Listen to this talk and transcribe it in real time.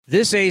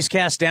This A's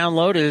Cast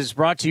download is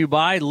brought to you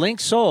by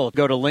LinkSoul.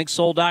 Go to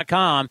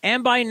linksoul.com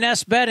and by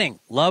Nest Bedding.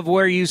 Love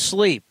where you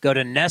sleep. Go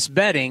to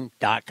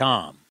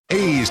nestbedding.com.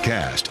 A's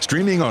Cast,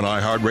 streaming on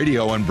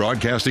iHeartRadio and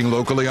broadcasting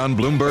locally on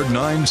Bloomberg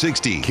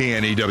 960,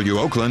 KNEW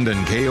Oakland,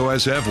 and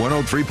KOSF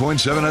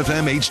 103.7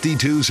 FM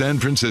HD2 San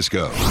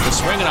Francisco. The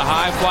swing and a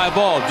high fly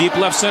ball, deep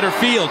left center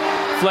field.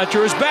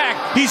 Fletcher is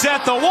back. He's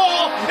at the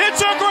wall. It's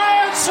a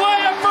grand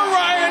slam for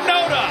Ryan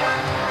Noda.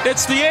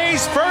 It's the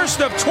A's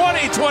first of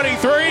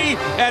 2023,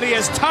 and he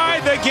has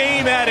tied the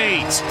game at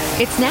 8.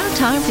 It's now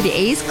time for the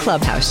A's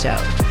Clubhouse Show.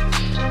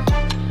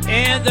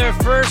 And their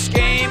first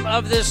game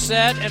of this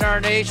set in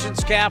our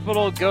nation's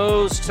capital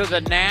goes to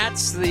the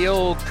Nats, the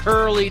old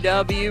curly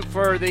W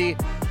for the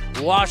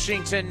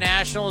Washington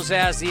Nationals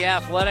as the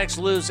Athletics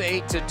lose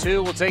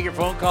 8-2. We'll take your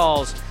phone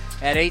calls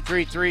at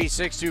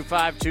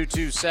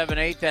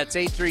 833-625-2278. That's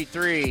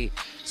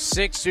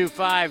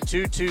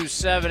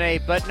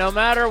 833-625-2278. But no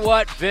matter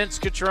what, Vince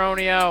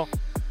Cotroneo,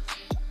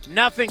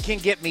 nothing can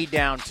get me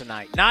down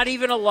tonight. Not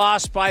even a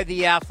loss by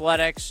the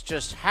Athletics.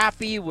 Just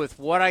happy with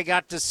what I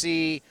got to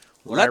see.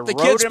 Let the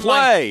kids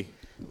play.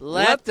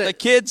 Let the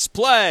kids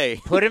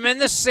play. Put them in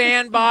the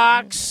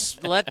sandbox.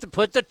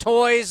 Put the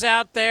toys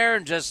out there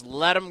and just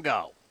let them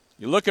go.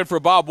 You're looking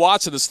for Bob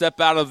Watson to step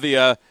out of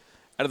the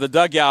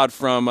dugout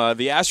from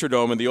the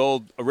Astrodome in the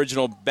old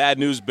original Bad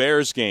News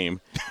Bears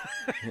game.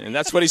 And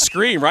that's what he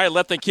screamed, right?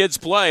 Let the kids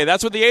play.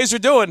 That's what the A's are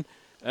doing.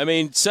 I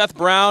mean, Seth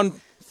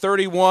Brown,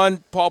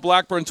 31, Paul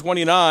Blackburn,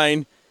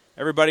 29.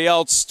 Everybody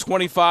else,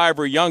 25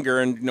 or younger.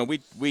 And,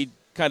 we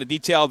kind of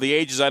detailed the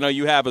ages. I know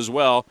you have as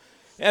well.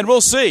 And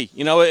we'll see.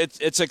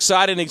 It's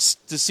exciting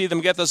to see them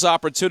get this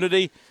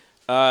opportunity.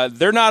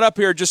 They're not up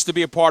here just to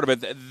be a part of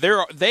it.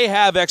 They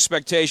have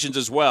expectations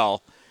as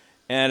well.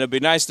 And it'd be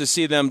nice to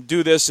see them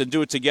do this and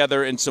do it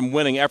together in some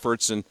winning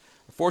efforts. And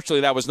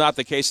unfortunately, that was not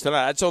the case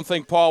tonight. I don't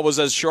think Paul was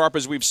as sharp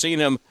as we've seen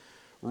him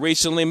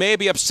recently.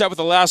 Maybe upset with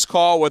the last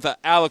call with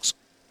Alex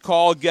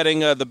Call getting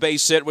the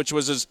base hit, which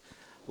was his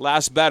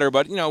last batter.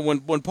 But,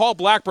 when Paul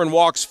Blackburn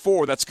walks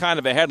forward, that's kind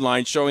of a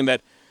headline showing that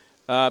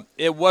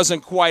it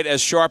wasn't quite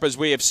as sharp as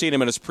we have seen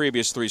him in his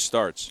previous 3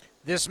 starts.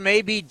 This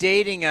may be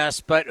dating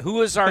us, but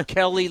who is our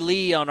Kelly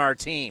Lee on our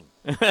team?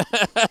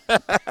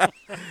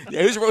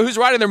 Who's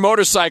riding their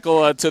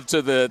motorcycle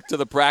to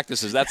the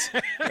practices? That's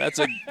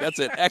an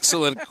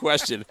excellent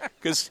question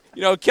because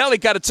Kelly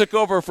kind of took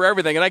over for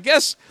everything, and I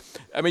guess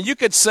you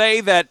could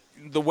say that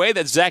the way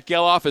that Zach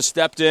Geloff has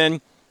stepped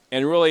in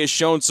and really has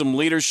shown some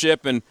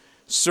leadership and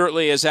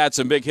certainly has had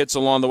some big hits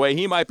along the way,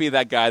 he might be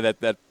that guy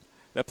that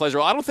plays a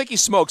role. I don't think he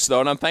smokes,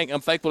 though, and I'm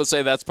thankful to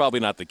say that's probably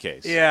not the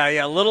case.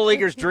 Yeah. Little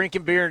leaguers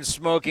drinking beer and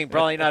smoking,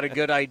 probably not a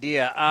good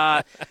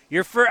idea.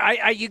 You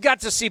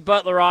got to see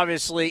Butler,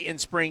 obviously, in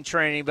spring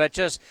training, but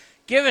just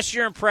give us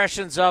your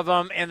impressions of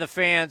him and the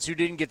fans who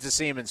didn't get to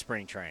see him in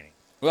spring training.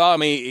 Well,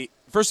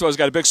 first of all, he's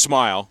got a big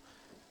smile,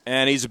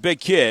 and he's a big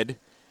kid.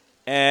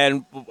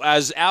 And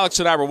as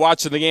Alex and I were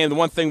watching the game, the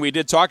one thing we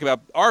did talk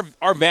about,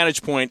 our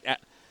vantage point –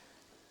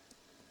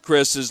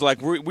 Chris, is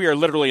like we are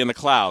literally in the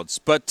clouds.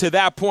 But to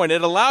that point,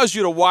 it allows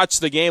you to watch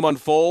the game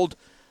unfold,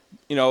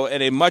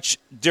 at a much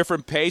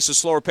different pace, a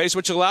slower pace,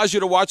 which allows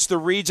you to watch the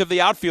reads of the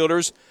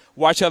outfielders,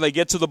 watch how they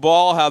get to the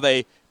ball, how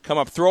they come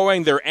up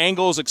throwing, their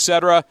angles,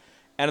 etc.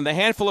 And in the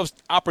handful of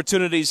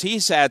opportunities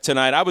he's had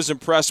tonight, I was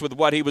impressed with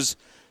what he was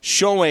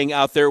showing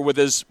out there with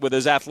his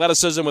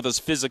athleticism, with his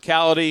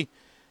physicality.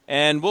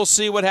 And we'll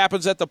see what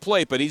happens at the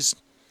plate. But he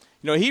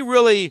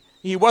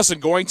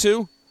wasn't going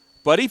to.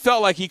 But he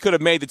felt like he could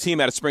have made the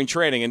team out of spring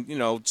training.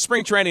 And,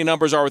 spring training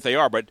numbers are what they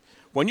are. But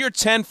when you're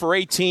 10 for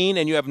 18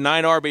 and you have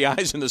 9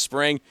 RBIs in the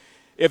spring,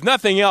 if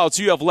nothing else,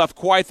 you have left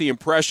quite the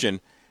impression.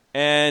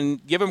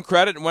 And give him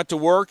credit and went to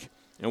work.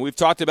 And we've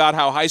talked about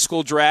how high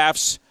school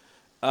drafts,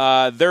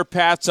 their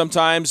path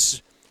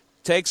sometimes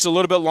takes a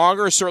little bit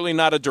longer. Certainly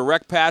not a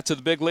direct path to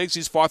the big leagues.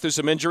 He's fought through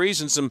some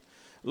injuries and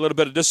a little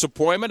bit of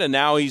disappointment. And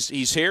now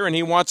he's here and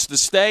he wants to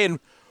stay. And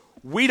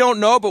we don't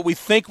know, but we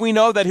think we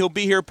know that he'll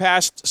be here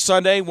past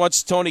Sunday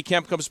once Tony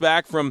Kemp comes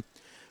back from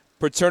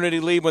paternity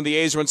leave when the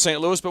A's are in St.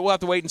 Louis. But we'll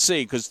have to wait and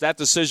see because that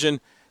decision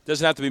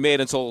doesn't have to be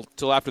made until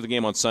after the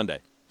game on Sunday.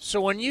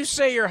 So when you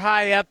say you're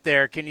high up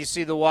there, can you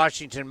see the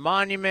Washington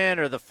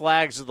Monument or the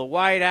flags of the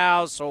White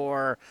House,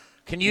 or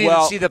can you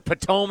even see the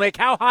Potomac?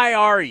 How high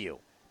are you?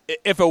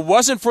 If it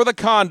wasn't for the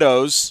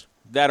condos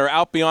that are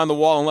out beyond the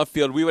wall in left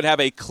field, we would have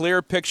a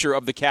clear picture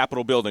of the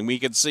Capitol building. We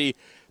could see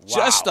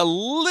just a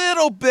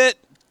little bit.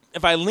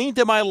 If I lean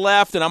to my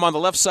left and I'm on the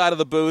left side of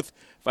the booth,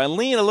 if I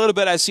lean a little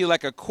bit, I see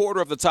like a quarter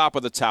of the top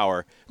of the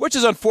tower, which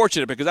is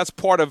unfortunate because that's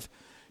part of,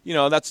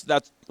 that's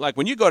like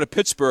when you go to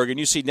Pittsburgh and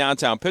you see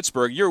downtown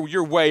Pittsburgh,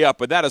 you're way up,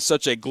 but that is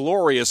such a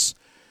glorious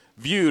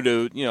view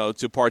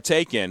to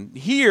partake in.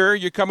 Here,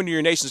 you're coming to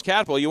your nation's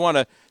capital. You want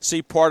to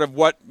see part of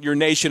what your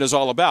nation is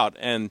all about,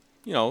 and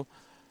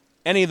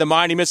any of the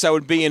monuments that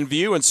would be in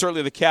view, and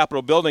certainly the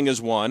Capitol building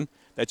is one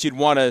that you'd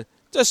want to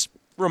just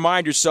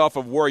remind yourself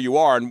of where you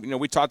are. And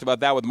we talked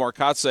about that with Mark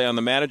Kotze on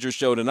the manager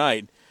show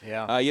tonight.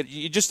 Yeah.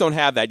 You just don't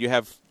have that. You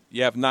have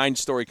you have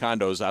 9-story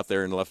condos out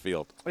there in left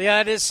field. Yeah,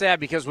 it is sad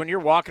because when you're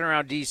walking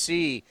around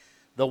D.C.,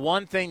 the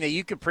one thing that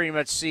you can pretty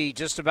much see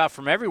just about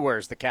from everywhere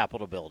is the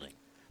Capitol building.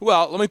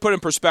 Well, let me put it in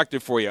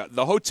perspective for you.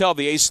 The hotel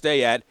the A's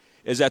stay at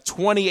is at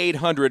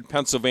 2800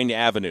 Pennsylvania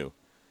Avenue.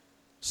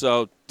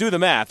 So do the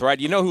math, right?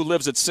 You know who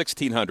lives at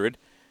 1600,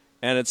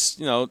 and it's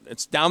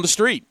down the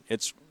street.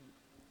 It's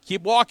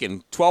keep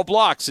walking 12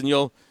 blocks and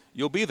you'll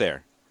be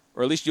there,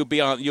 or at least you'll be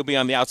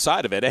on the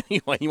outside of it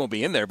anyway. You won't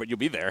be in there, but you'll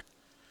be there.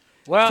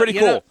 Well, pretty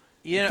cool.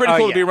 Pretty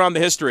cool to be yeah. around the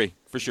history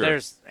for sure.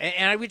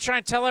 And we try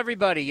and tell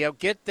everybody,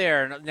 get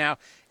there. Now,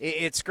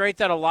 it's great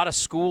that a lot of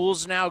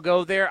schools now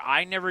go there.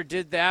 I never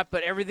did that,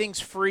 but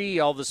everything's free.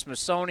 All the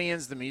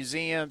Smithsonian's, the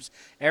museums,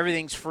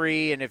 everything's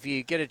free. And if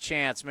you get a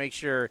chance, make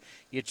sure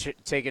you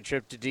take a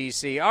trip to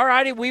D.C. All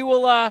righty, we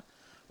will.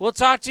 We'll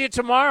talk to you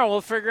tomorrow.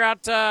 We'll figure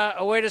out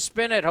a way to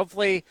spin it.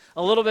 Hopefully,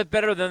 a little bit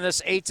better than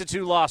this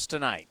 8-2 loss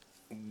tonight.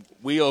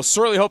 We'll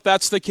certainly hope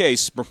that's the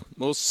case.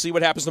 We'll see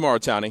what happens tomorrow,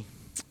 Townie.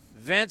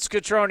 Vince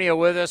Cotroneo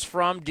with us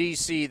from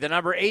D.C. The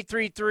number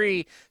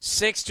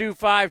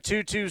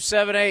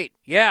 833-625-2278.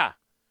 Yeah.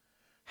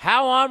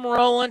 How I'm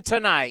rolling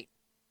tonight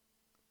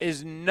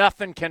is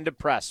nothing can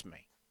depress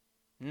me.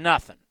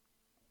 Nothing.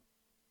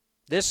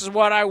 This is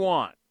what I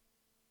want.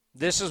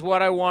 This is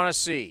what I want to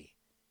see.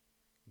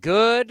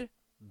 Good,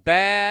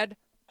 bad,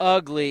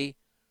 ugly.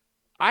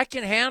 I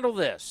can handle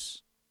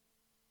this.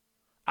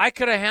 I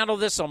could have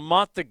handled this a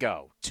month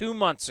ago, 2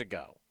 months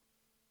ago.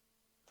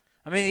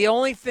 I mean, the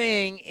only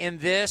thing in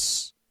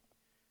this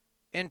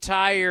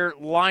entire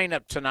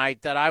lineup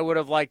tonight that I would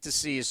have liked to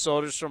see is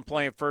Soderstrom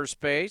playing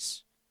first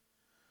base.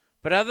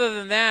 But other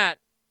than that,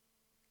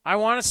 I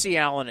want to see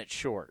Allen at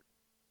short.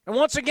 And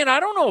once again,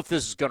 I don't know if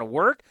this is going to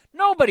work.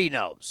 Nobody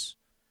knows.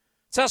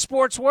 It's how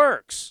sports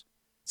works.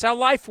 It's how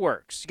life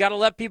works. You got to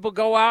let people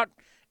go out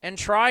and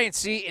try and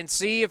see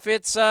if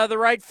it's the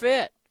right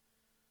fit.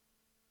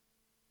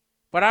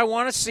 But I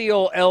want to see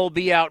old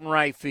LB out in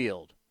right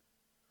field.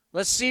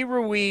 Let's see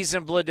Ruiz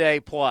and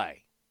Blade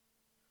play.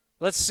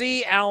 Let's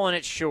see Allen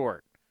at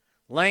short.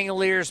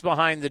 Langoliers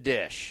behind the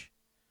dish.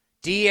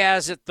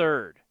 Diaz at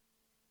third.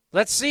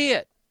 Let's see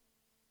it.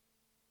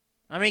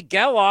 I mean,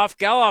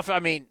 Geloff, I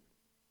mean,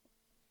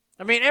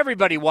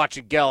 everybody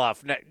watching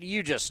Geloff,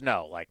 you just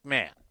know, like,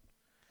 man,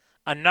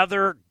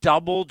 another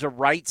double to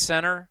right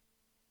center,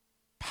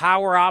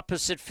 power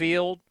opposite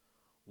field,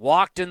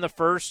 walked in the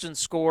first and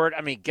scored.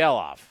 I mean,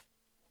 Geloff.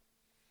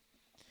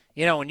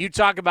 You know, when you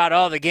talk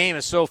about, the game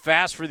is so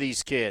fast for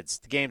these kids,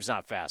 the game's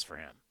not fast for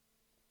him.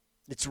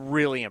 It's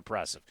really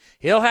impressive.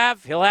 He'll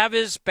have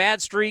his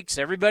bad streaks.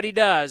 Everybody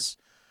does.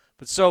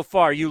 But so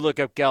far, you look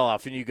up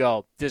Geloff and you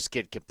go, this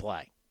kid can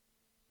play.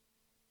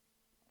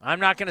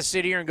 I'm not going to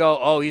sit here and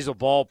go, he's a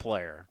ball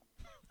player.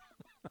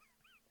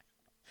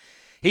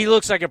 He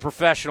looks like a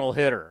professional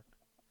hitter.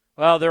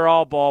 Well, they're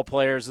all ball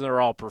players and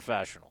they're all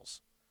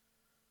professionals.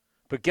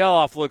 But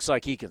Geloff looks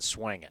like he can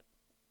swing it.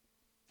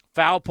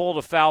 Foul pole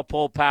to foul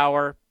pole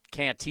power,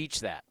 can't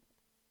teach that.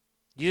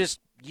 It's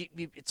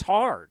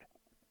hard.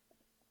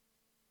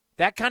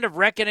 That kind of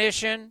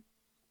recognition,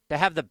 to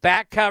have the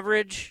back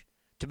coverage,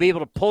 to be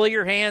able to pull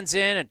your hands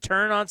in and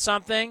turn on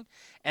something,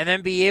 and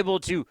then be able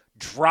to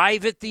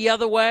drive it the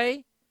other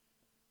way,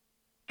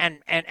 and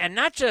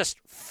not just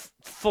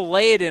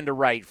fillet it into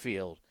right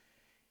field.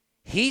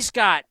 He's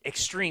got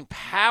extreme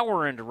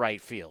power into right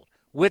field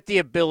with the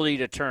ability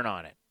to turn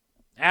on it.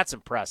 That's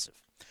impressive.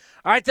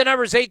 All right, the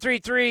number is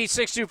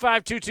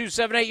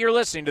 833-625-2278. You're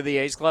listening to the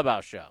A's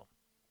Clubhouse Show.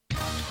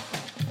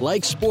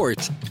 Like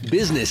sports,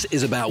 business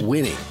is about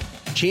winning.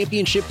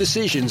 Championship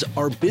decisions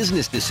are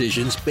business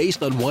decisions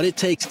based on what it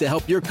takes to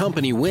help your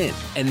company win.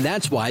 And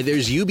that's why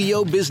there's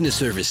UBO Business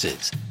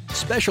Services,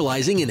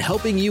 specializing in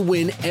helping you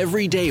win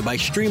every day by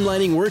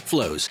streamlining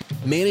workflows,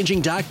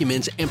 managing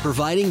documents, and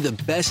providing the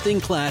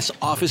best-in-class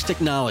office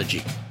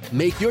technology.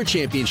 Make your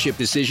championship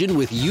decision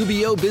with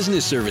UBO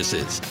Business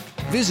Services.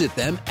 Visit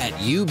them at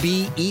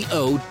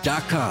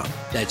ubeo.com.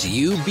 That's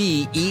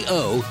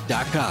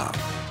ubeo.com.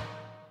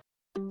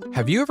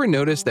 Have you ever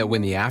noticed that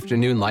when the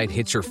afternoon light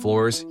hits your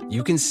floors,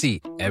 you can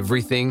see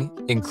everything,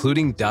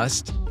 including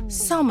dust?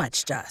 So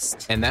much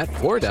dust. And that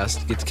floor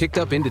dust gets kicked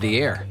up into the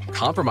air,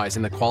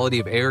 compromising the quality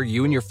of air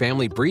you and your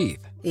family breathe.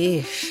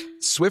 Eesh.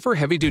 Swiffer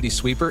Heavy Duty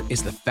Sweeper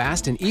is the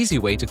fast and easy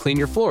way to clean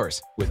your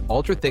floors, with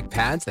ultra-thick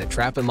pads that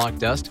trap and lock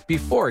dust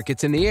before it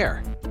gets in the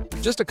air.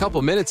 Just a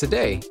couple minutes a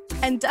day,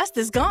 and dust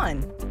is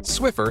gone.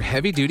 Swiffer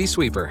Heavy Duty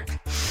Sweeper.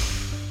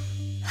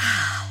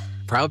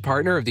 Proud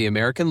partner of the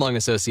American Lung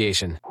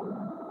Association.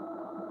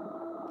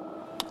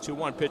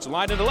 2-1 pitch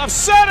line into left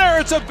center.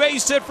 It's a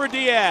base hit for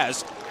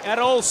Diaz. And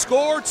it'll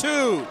score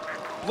 2.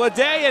 Blade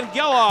and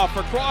Geloff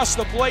across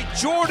the plate.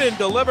 Jordan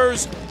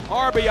delivers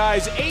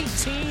RBIs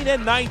 18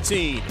 and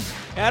 19.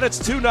 And it's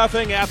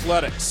 2-0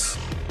 Athletics.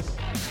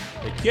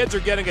 The kids are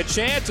getting a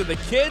chance, and the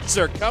kids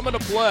are coming to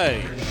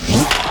play.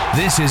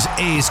 This is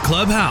A's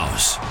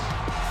Clubhouse.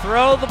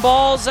 Throw the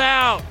balls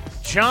out.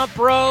 Jump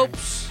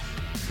ropes,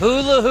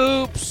 hula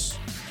hoops,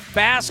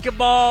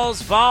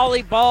 basketballs,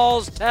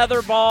 volleyballs,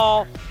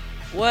 tetherball.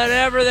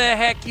 whatever the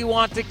heck you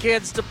want the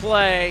kids to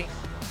play,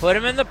 put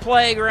them in the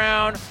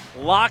playground,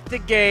 lock the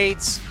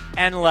gates,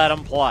 and let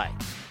them play.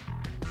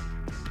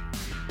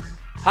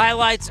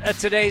 Highlights of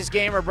today's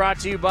game are brought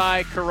to you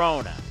by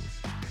Corona.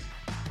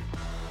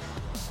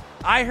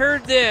 I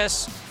heard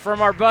this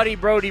from our buddy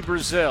Brody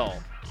Brazil.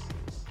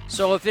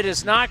 So if it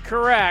is not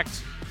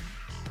correct,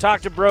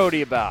 talk to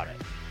Brody about it.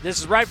 This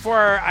is right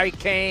before I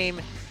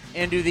came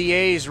into the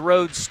A's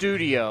road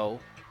studio.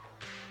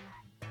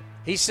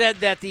 He said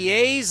that the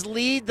A's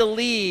lead the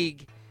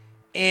league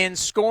in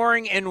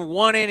scoring in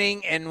one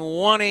inning and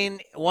one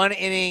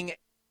inning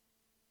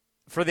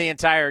for the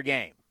entire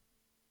game.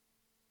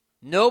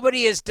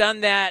 Nobody has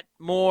done that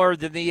more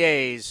than the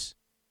A's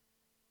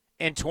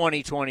in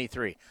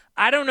 2023.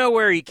 I don't know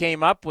where he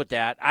came up with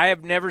that. I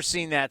have never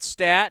seen that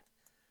stat,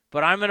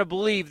 but I'm going to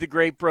believe the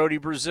great Brody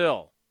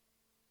Brazil.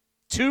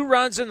 2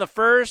 runs in the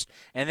first,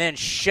 and then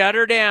shut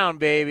her down,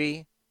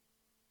 baby.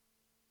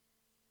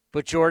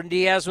 But Jordan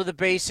Diaz with a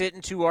base hit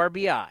and 2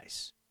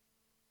 RBIs.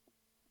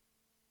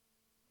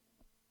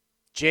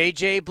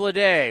 J.J.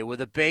 Bleday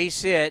with a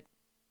base hit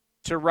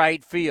to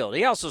right field.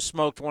 He also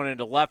smoked one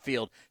into left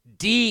field,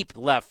 deep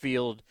left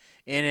field,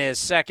 in his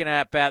second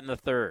at-bat in the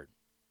third.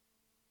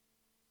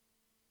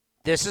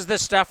 This is the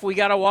stuff we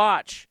got to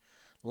watch.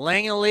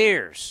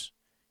 Langoliers,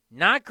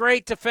 not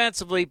great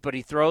defensively, but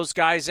he throws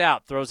guys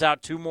out, throws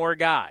out 2 more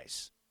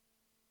guys.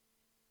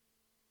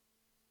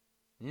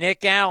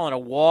 Nick Allen, a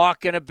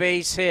walk and a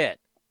base hit.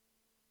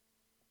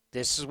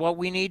 This is what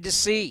we need to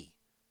see.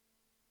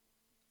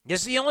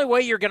 This is the only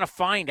way you're going to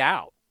find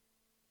out.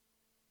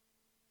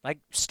 Like,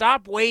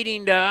 stop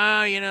waiting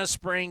to,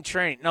 spring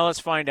training. No, let's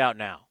find out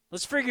now.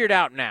 Let's figure it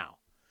out now.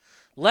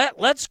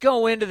 Let's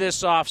go into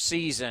this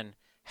offseason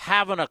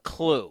having a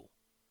clue.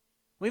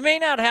 We may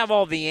not have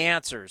all the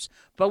answers,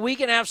 but we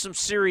can have some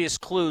serious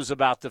clues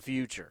about the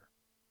future.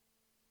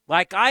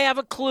 Like, I have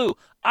a clue.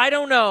 I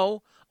don't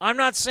know. I'm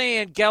not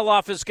saying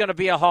Geloff is going to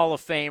be a Hall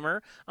of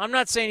Famer. I'm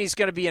not saying he's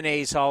going to be an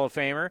A's Hall of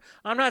Famer.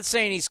 I'm not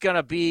saying he's going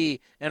to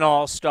be an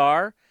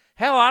all-star.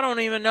 Hell, I don't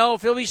even know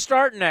if he'll be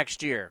starting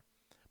next year.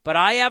 But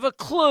I have a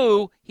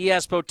clue he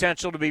has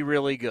potential to be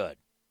really good,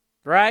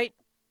 right?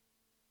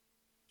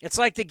 It's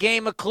like the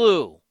game of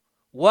Clue.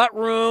 What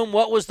room,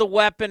 what was the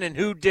weapon, and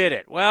who did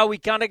it? Well, we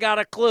kind of got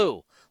a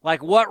clue.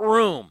 Like what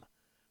room?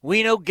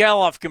 We know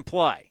Geloff can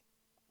play.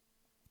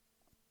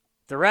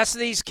 The rest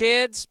of these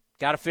kids,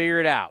 got to figure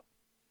it out.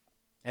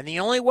 And the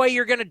only way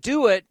you're going to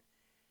do it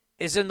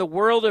is in the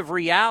world of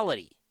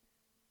reality.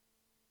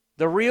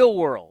 The real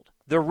world.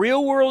 The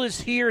real world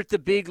is here at the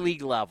big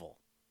league level.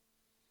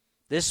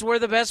 This is where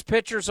the best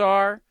pitchers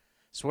are.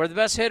 This is where the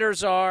best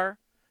hitters are.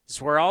 This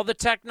is where all the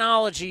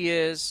technology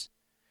is.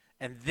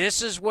 And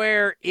this is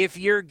where, if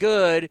you're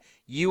good,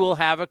 you will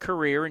have a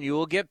career and you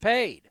will get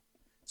paid.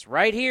 It's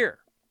right here.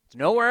 It's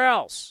nowhere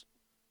else.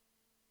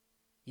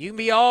 You can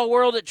be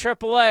all-world at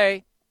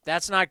AAA.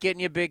 That's not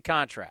getting you a big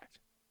contract.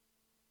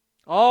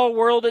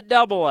 All-world at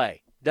AA.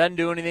 Doesn't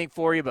do anything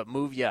for you but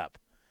move you up.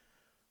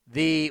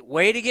 The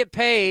way to get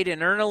paid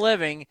and earn a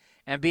living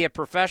and be a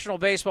professional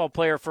baseball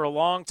player for a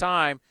long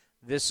time,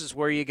 this is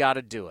where you got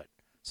to do it.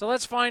 So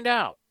let's find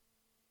out.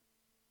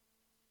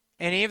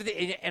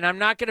 And I'm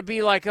not going to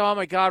be like, oh,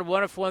 my God,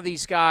 what if one of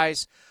these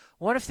guys,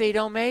 what if they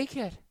don't make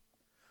it?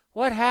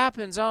 What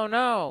happens? Oh,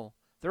 no.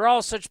 They're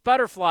all such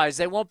butterflies.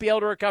 They won't be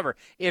able to recover.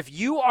 If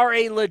you are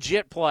a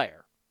legit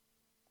player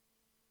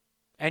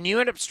and you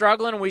end up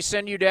struggling and we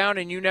send you down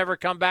and you never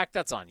come back,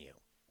 that's on you.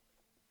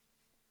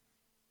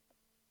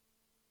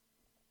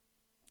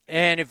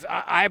 And if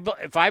I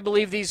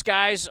believe these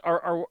guys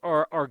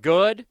are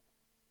good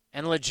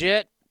and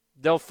legit,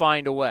 they'll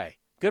find a way.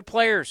 Good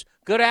players,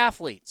 good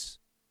athletes.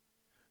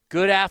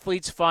 Good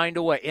athletes find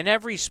a way in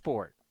every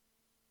sport.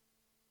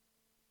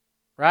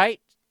 Right?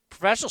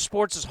 Professional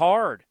sports is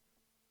hard.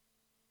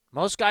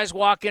 Most guys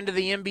walk into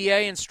the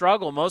NBA and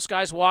struggle. Most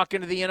guys walk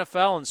into the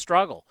NFL and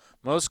struggle.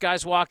 Most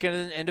guys walk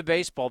into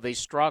baseball, they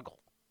struggle.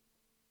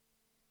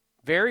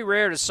 Very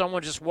rare does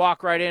someone just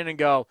walk right in and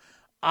go,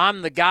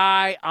 I'm the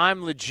guy,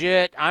 I'm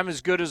legit, I'm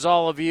as good as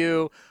all of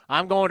you,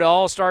 I'm going to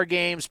all-star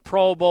games,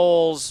 Pro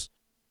Bowls.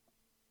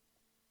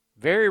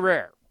 Very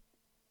rare.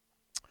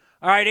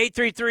 All right,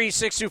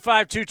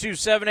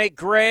 833-625-2278.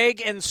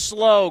 Greg and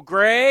Slow.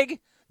 Greg,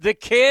 the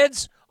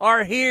kids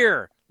are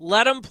here.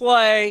 Let them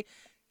play.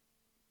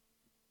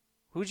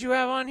 Who'd you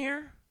have on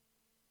here?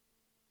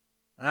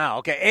 Oh,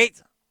 okay.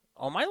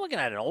 Oh, am I looking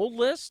at an old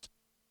list?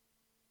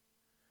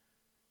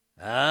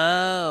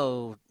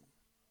 Oh.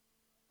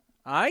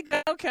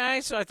 Okay,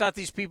 so I thought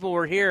these people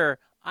were here.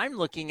 I'm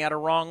looking at a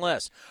wrong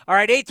list. All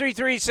right,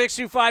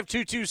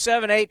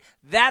 833-625-2278.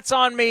 That's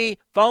on me.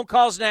 Phone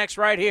calls next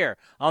right here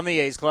on the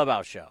A's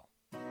Clubhouse Show.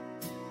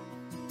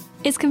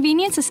 Is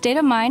convenience a state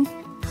of mind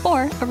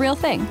or a real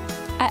thing?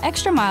 At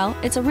Extra Mile,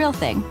 it's a real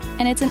thing,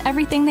 and it's in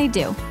everything they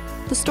do.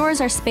 The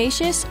stores are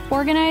spacious,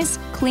 organized,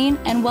 clean,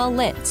 and well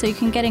lit, so you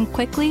can get in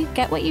quickly,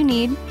 get what you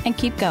need, and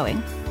keep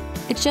going.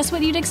 It's just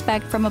what you'd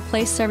expect from a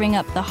place serving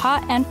up the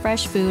hot and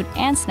fresh food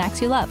and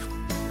snacks you love.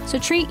 So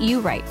treat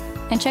you right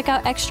and check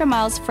out Extra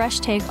Mile's fresh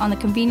take on the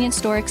convenience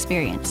store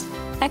experience.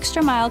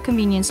 Extra Mile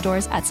convenience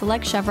stores at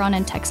select Chevron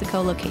and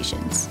Texaco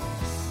locations.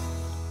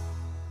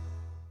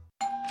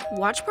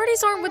 Watch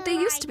parties aren't what they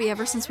used to be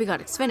ever since we got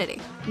Xfinity.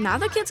 Now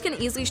that kids can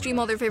easily stream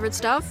all their favorite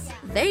stuff,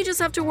 they just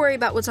have to worry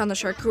about what's on the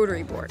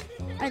charcuterie board.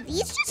 Are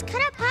these just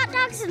cut up hot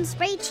dogs and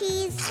spray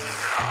cheese?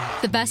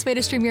 The best way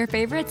to stream your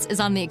favorites is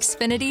on the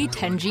Xfinity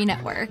 10G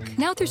network.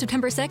 Now through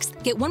September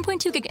 6th, get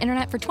 1.2 gig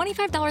internet for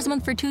 $25 a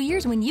month for 2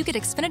 years when you get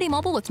Xfinity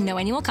Mobile with no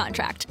annual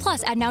contract.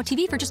 Plus, add Now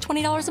TV for just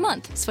 $20 a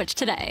month. Switch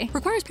today.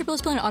 Requires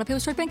paperless bill and autopay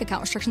with stored bank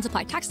account. Restrictions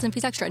apply. Taxes and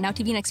fees extra. Now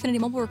TV and Xfinity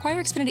Mobile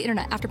require Xfinity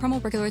internet. After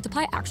promo, regular rates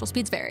apply. Actual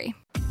speeds vary.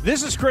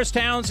 This is Chris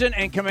Townsend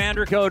and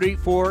Commander Cody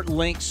for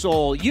Link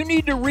Soul. You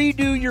need to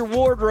redo your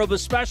wardrobe,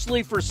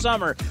 especially for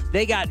summer.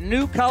 They got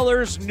new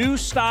colors, new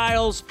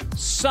styles.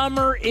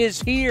 Summer is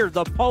here.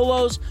 The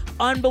polos,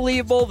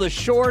 unbelievable. The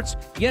shorts,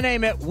 you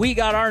name it, we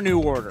got our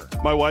new order.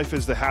 My wife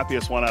is the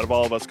happiest one out of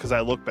all of us because I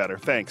look better,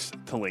 thanks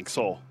to Link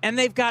Soul. And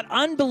they've got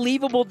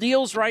unbelievable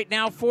deals right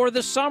now for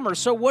the summer.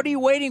 So what are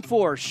you waiting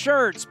for?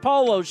 Shirts,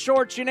 polos,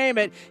 shorts, you name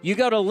it. You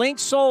go to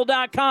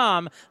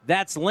linksoul.com.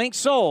 That's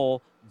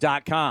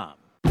linksoul.com.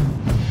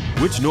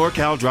 Which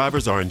NorCal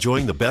drivers are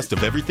enjoying the best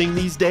of everything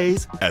these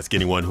days? Ask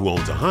anyone who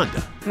owns a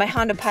Honda. My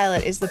Honda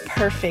Pilot is the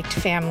perfect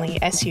family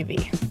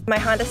SUV. My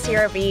Honda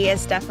CR-V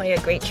is definitely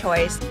a great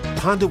choice.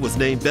 Honda was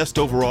named Best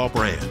Overall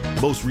Brand,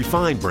 Most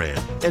Refined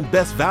Brand, and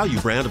Best Value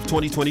Brand of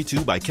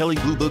 2022 by Kelley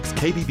Blue Book's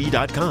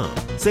KBB.com.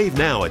 Save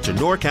now at your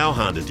NorCal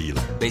Honda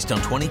dealer. Based on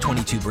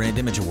 2022 Brand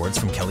Image Awards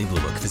from Kelley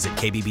Blue Book, visit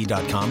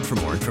KBB.com for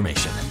more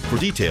information. For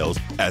details,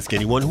 ask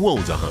anyone who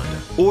owns a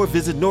Honda or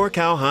visit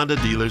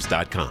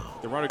NorCalHondaDealers.com.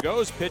 The runner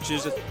goes,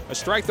 pitches a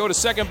strike throw to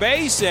second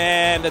base,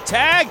 and the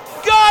tag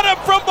got him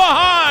from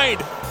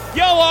behind.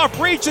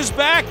 Yeloff reaches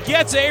back,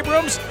 gets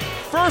Abrams.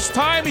 First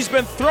time he's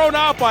been thrown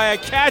out by a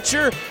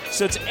catcher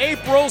since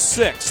April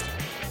 6th.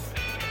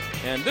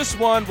 And this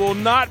one will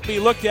not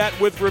be looked at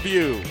with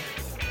review.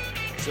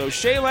 So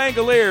Shea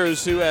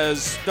Langoliers, who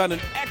has done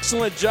an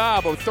excellent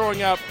job of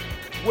throwing out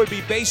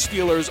would-be base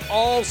stealers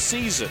all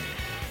season,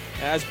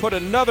 has put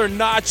another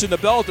notch in the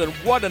belt, and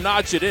what a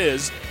notch it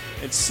is.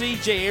 And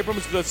C.J.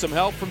 Abrams with some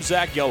help from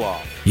Zach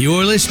Yeloff.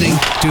 You're listening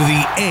to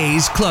the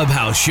A's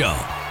Clubhouse Show.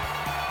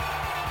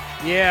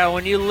 Yeah,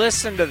 when you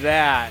listen to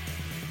that,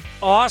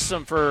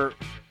 awesome for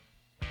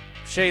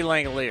Shea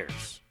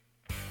Langoliers.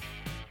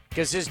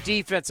 Because his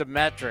defensive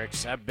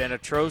metrics have been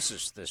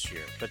atrocious this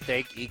year. But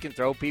he can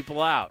throw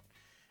people out.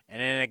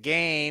 And in a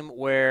game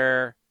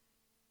where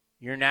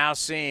you're now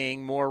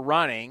seeing more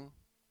running,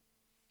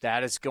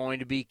 that is going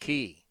to be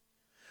key.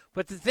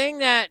 But the thing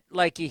that,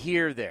 like you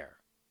hear there,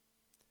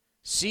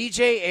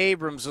 C.J.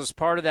 Abrams was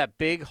part of that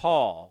big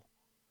haul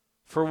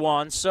for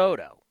Juan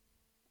Soto.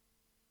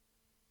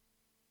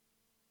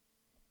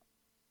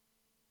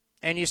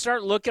 And you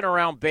start looking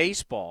around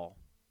baseball,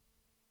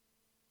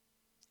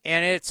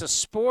 and it's a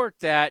sport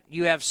that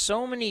you have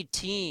so many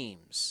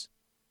teams.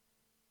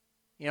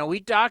 You know, we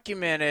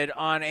documented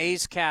on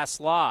A's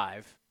Cast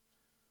Live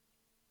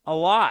a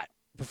lot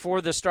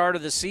before the start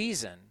of the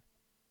season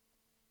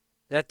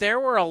that there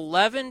were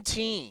 11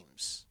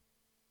 teams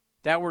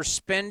that were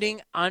spending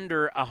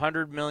under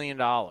 $100 million.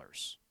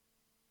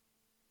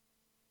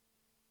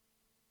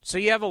 So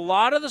you have a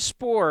lot of the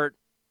sport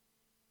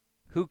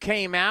who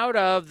came out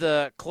of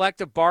the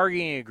collective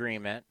bargaining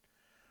agreement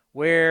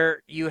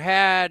where you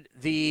had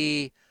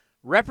the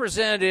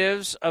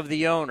representatives of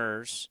the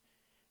owners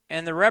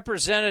and the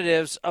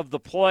representatives of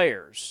the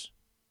players,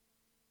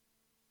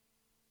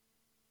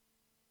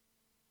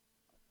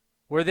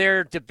 where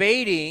they're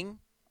debating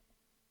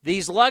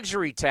these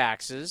luxury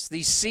taxes,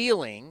 these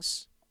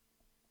ceilings,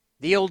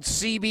 the old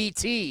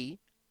CBT,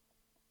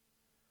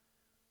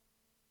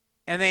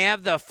 and they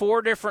have the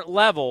 4 different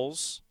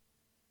levels,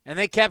 and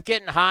they kept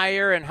getting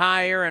higher and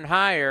higher and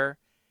higher,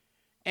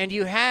 and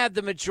you had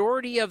the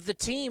majority of the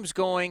teams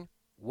going,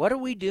 what are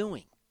we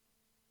doing?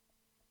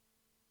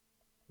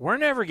 We're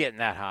never getting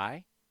that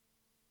high.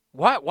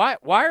 Why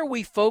are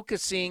we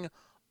focusing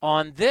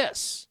on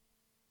this?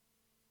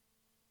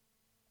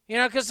 You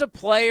know, because the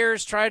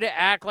players try to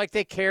act like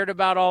they cared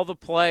about all the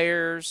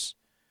players.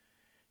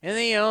 And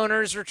the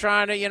owners are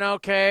trying to,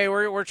 okay,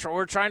 we're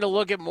trying to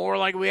look at more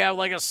like we have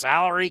like a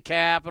salary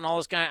cap and all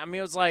this kind of,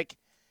 it was like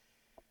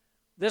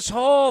this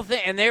whole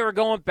thing. And they were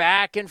going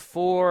back and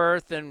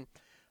forth. And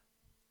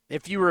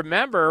if you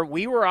remember,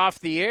 we were off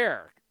the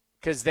air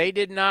because they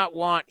did not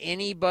want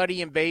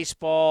anybody in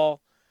baseball,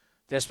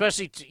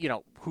 especially,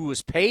 who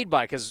was paid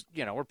by, because,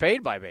 we're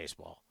paid by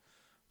baseball,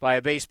 by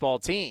a baseball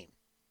team.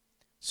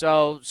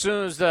 So as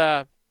soon as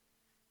the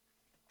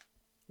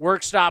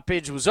work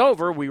stoppage was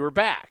over, we were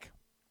back.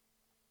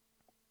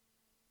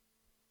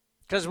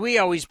 Because we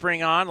always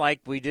bring on,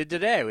 like we did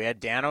today. We had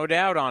Dan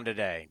O'Dowd on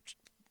today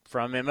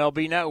from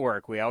MLB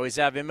Network. We always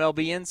have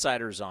MLB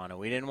insiders on, and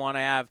we didn't want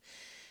to have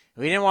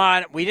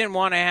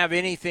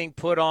anything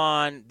put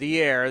on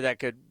the air that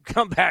could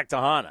come back to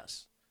haunt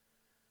us.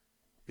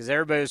 Because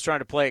everybody was trying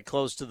to play it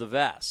close to the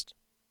vest.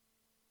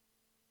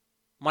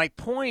 My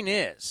point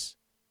is,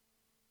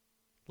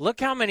 look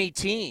how many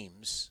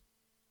teams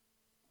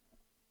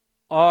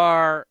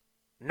are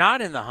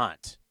not in the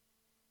hunt.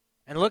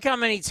 And look how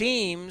many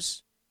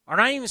teams are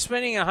not even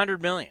spending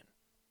 $100 million.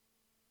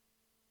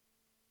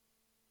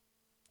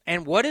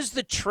 And what is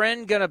the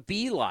trend going to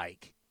be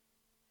like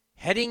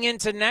heading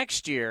into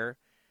next year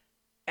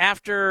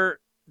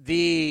after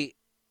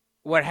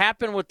what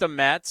happened with the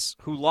Mets,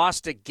 who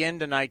lost again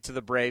tonight to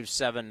the Braves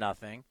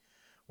 7-0?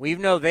 We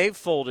know they've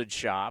folded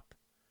shop.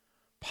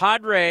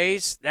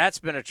 Padres, that's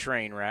been a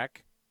train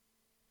wreck.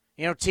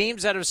 You know,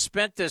 teams that have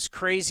spent this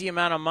crazy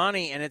amount of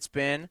money, and it's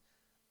been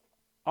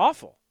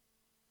awful.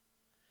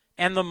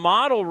 And the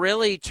model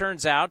really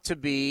turns out to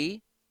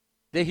be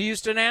the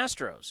Houston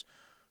Astros,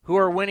 who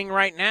are winning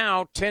right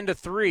now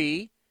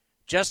 10-3.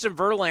 Justin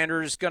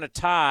Verlander is going to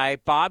tie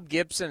Bob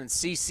Gibson and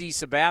CC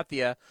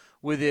Sabathia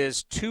with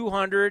his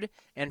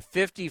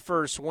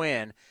 251st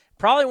win.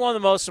 Probably one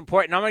of the most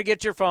important. I'm going to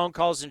get your phone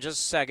calls in just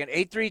a second.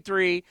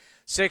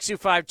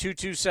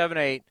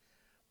 833-625-2278.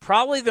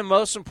 Probably the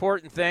most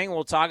important thing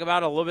we'll talk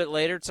about a little bit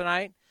later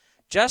tonight.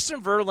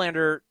 Justin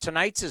Verlander,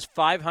 tonight's his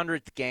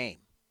 500th game.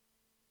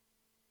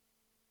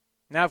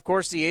 Now, of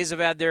course, the A's have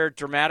had their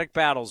dramatic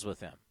battles with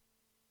him.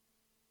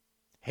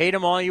 Hate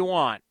him all you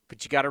want,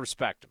 but you got to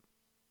respect him.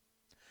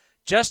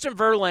 Justin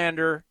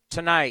Verlander,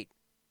 tonight,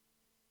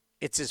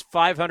 it's his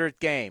 500th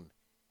game,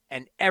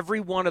 and every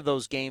one of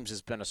those games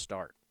has been a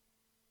start.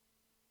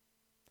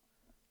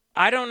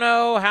 I don't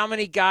know how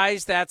many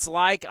guys that's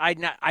like. I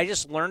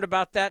just learned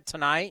about that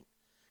tonight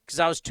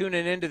because I was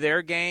tuning into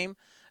their game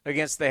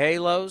against the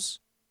Halos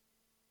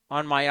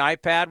on my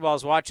iPad while I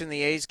was watching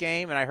the A's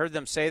game, and I heard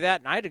them say that,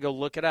 and I had to go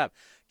look it up.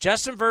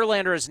 Justin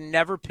Verlander has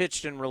never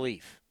pitched in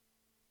relief,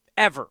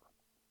 ever.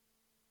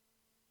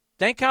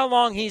 Think how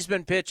long he's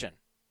been pitching.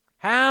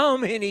 How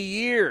many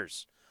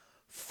years?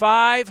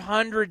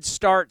 500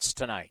 starts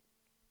tonight.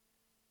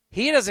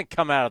 He doesn't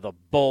come out of the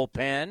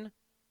bullpen.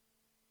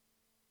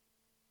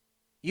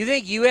 You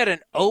think you had an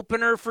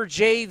opener for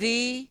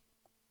JV?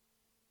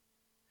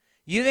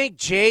 You think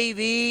JV,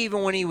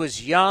 even when he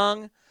was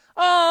young,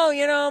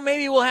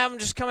 maybe we'll have him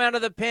just come out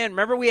of the pen.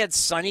 Remember we had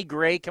Sonny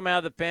Gray come out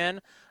of the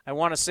pen? I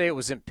want to say it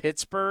was in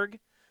Pittsburgh.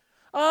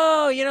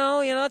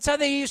 That's how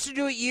they used to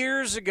do it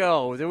years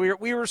ago.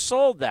 We were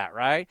sold that,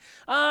 right?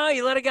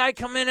 You let a guy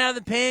come in out of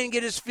the pen and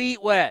get his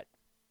feet wet.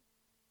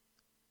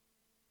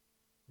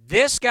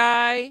 This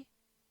guy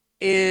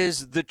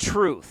is the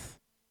truth.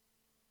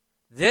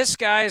 This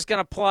guy is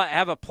going to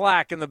have a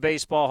plaque in the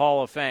Baseball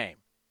Hall of Fame.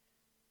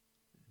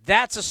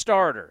 That's a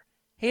starter.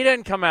 He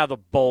doesn't come out of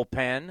the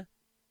bullpen.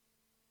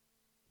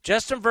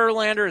 Justin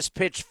Verlander has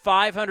pitched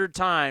 500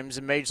 times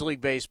in Major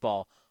League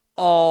Baseball.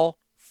 All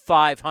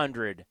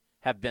 500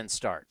 have been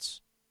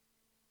starts.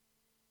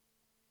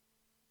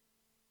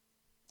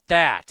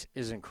 That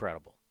is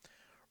incredible.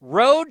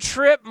 Road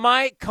Trip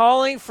Mike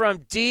calling from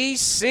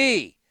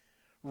D.C.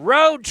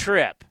 Road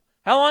Trip.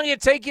 How long did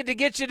it take you to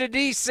get you to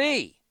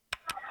D.C.?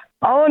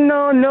 Oh,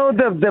 no,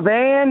 the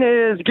van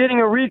is getting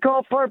a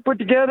recall part put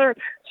together,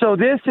 so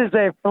this is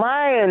a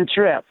flying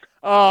trip.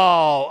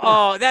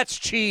 Oh, that's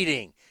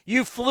cheating.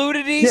 You flew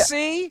to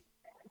D.C.?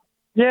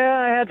 Yeah,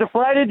 I had to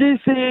fly to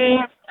D.C.,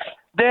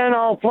 then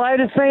I'll fly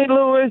to St.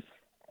 Louis,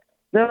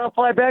 then I'll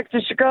fly back to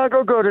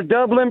Chicago, go to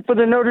Dublin for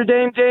the Notre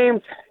Dame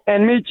game,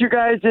 and meet you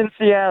guys in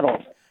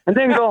Seattle, and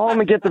then go home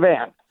and get the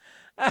van.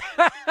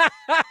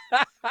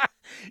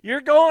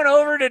 You're going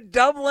over to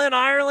Dublin,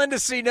 Ireland to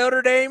see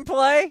Notre Dame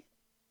play?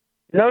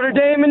 Notre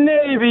Dame and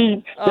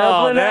Navy,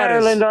 Dublin,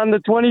 Ireland on the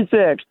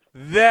 26th.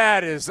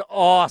 That is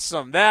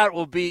awesome. That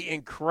will be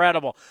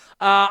incredible.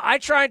 I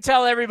try and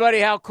tell everybody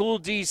how cool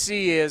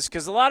D.C. is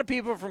because a lot of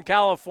people from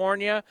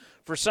California,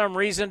 for some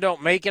reason,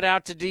 don't make it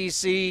out to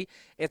D.C.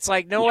 It's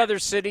like no other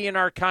city in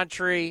our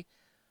country.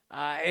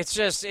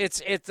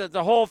 The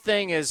whole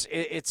thing is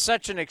it's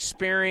such an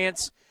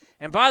experience.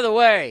 And by the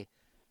way,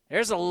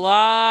 there's a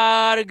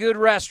lot of good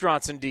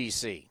restaurants in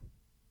D.C.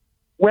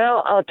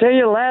 Well, I'll tell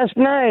you, last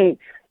night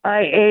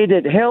I ate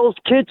at Hell's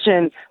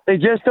Kitchen. They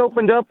just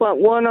opened up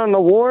one on the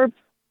wharf,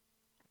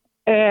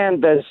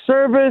 and the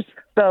service,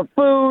 the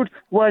food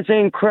was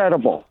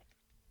incredible.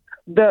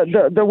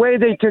 The way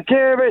they took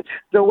care of it,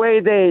 the way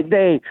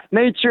they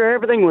made sure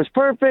everything was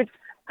perfect,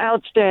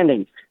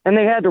 outstanding. And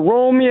they had to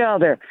roll me out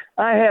there.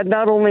 I had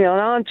not only an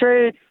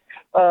entree,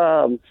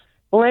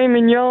 filet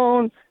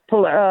mignon,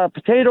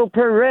 potato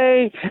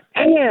puree,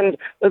 and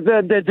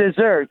the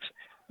desserts,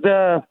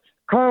 the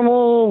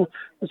caramel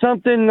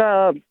something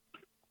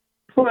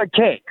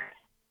cake.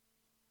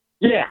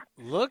 Yeah.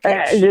 Look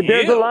at you.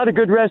 There's a lot of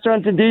good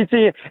restaurants in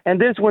D.C., and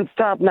this one's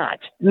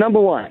top-notch, number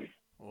one.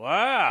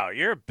 Wow,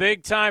 you're a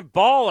big-time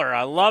baller.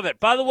 I love it.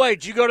 By the way,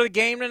 did you go to the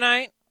game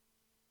tonight?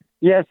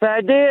 Yes,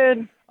 I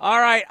did. All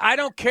right, I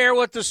don't care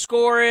what the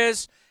score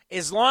is.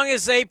 As long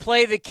as they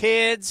play the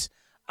kids,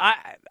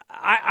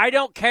 I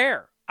don't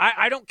care.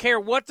 I don't care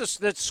what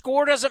the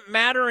score doesn't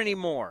matter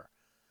anymore.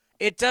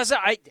 It doesn't.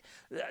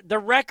 The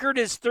record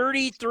is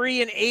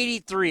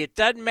 33-83. It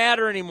doesn't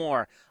matter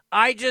anymore.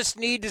 I just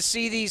need to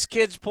see these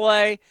kids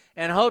play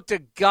and hope to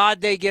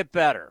God they get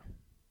better.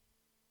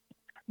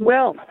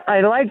 Well,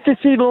 I like to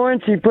see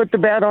Lawrence. He put the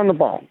bat on the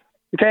ball.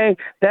 Okay,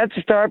 that's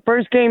the start.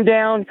 First game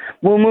down,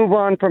 we'll move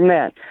on from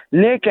that.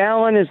 Nick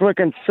Allen is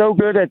looking so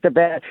good at the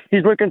bat.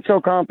 He's looking so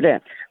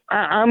confident.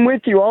 I'm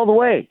with you all the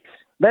way.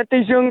 Let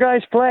these young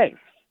guys play.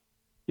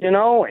 You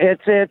know,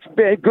 it's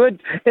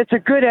good. It's a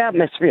good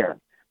atmosphere.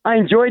 I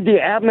enjoyed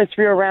the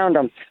atmosphere around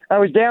them. I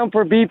was down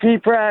for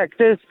BP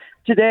practice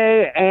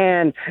today,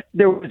 and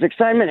there was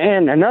excitement.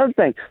 And another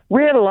thing,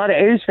 we had a lot of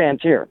A's fans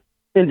here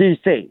in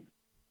D.C.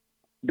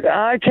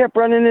 I kept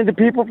running into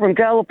people from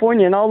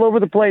California and all over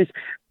the place.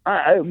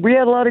 We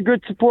had a lot of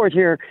good support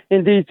here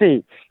in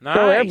D.C. Nice.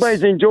 So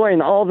everybody's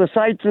enjoying all the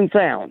sights and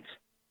sounds.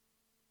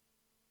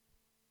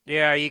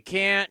 Yeah, you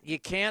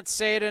can't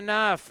say it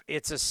enough.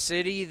 It's a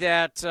city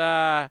that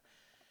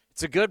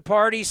it's a good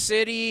party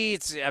city.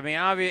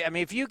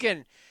 If you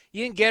can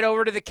get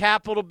over to the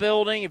Capitol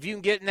building, if you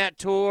can get in that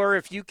tour,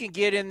 if you can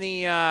get in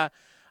the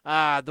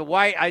I've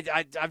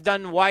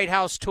done the White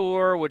House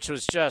tour, which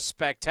was just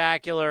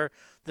spectacular.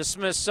 The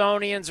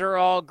Smithsonian's are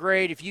all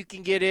great. If you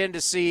can get in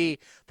to see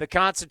the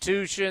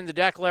Constitution, the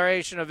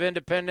Declaration of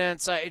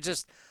Independence,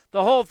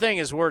 the whole thing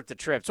is worth the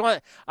trip. So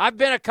I've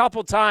been a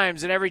couple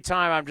times, and every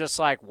time I'm just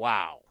like,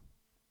 wow.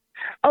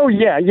 Oh,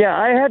 yeah.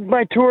 I had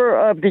my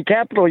tour of the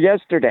Capitol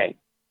yesterday,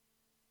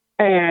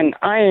 and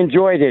I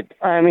enjoyed it.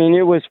 I mean,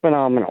 it was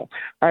phenomenal.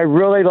 I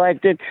really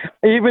liked it.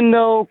 Even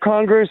though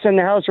Congress and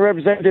the House of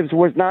Representatives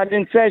was not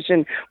in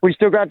session, we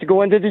still got to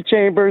go into the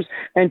chambers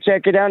and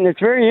check it out, and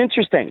it's very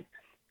interesting.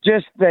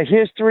 Just the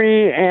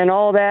history and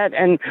all that,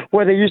 and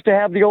where they used to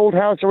have the old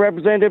House of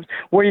Representatives,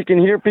 where you can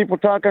hear people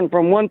talking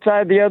from one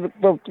side to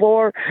the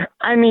floor.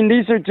 I mean,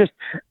 these are just,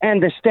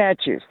 and the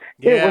statues.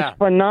 Yeah. It was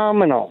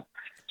phenomenal,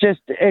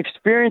 just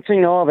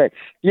experiencing all of it.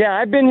 Yeah,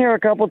 I've been here a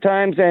couple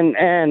times,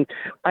 and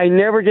I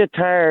never get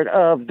tired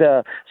of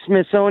the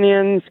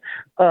Smithsonian's,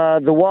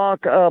 the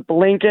walk up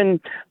Lincoln,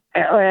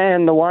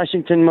 and the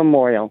Washington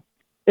Memorial.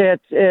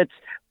 It's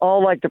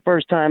all like the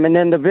first time. And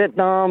then the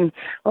Vietnam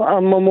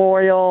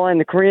Memorial and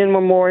the Korean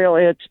Memorial,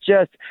 it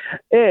just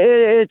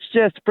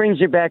brings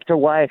you back to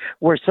why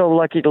we're so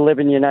lucky to live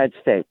in the United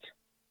States.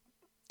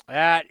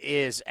 That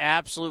is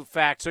absolute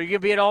fact. So you're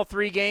going to be at all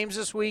three games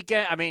this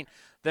weekend? I mean,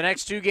 the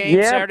next two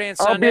games, Saturday and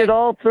Sunday? I'll be at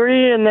all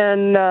three, and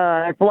then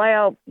I fly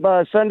out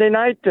Sunday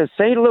night to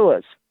St.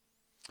 Louis.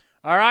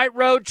 All right,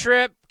 road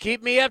trip.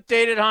 Keep me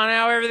updated on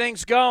how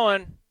everything's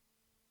going.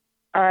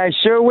 I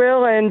sure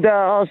will, and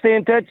I'll stay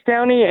in touch,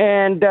 Townie,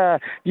 and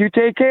you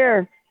take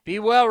care. Be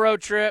well,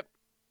 road trip.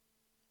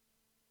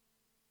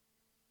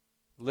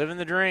 Living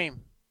the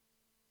dream.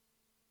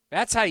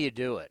 That's how you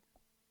do it.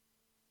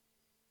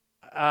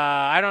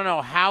 I don't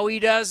know how he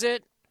does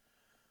it,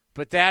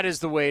 but that is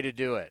the way to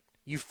do it.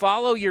 You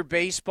follow your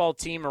baseball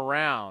team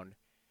around,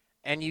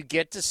 and you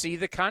get to see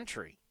the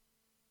country.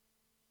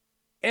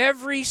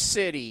 Every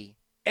city,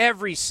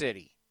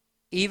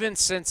 even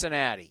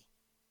Cincinnati.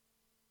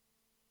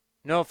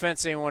 No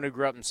offense to anyone who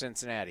grew up in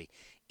Cincinnati.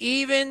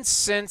 Even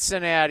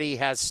Cincinnati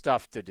has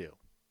stuff to do.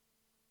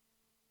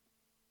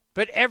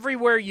 But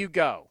everywhere you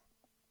go,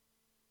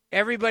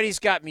 everybody's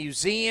got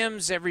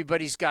museums.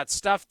 Everybody's got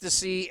stuff to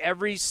see.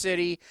 Every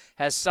city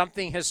has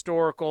something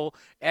historical.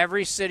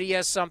 Every city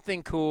has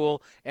something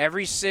cool.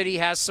 Every city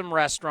has some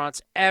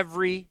restaurants.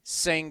 Every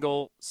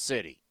single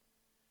city.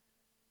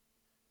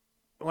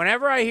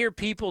 Whenever I hear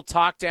people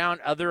talk down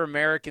other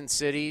American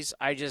cities,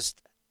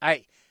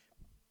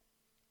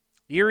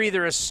 you're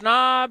either a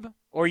snob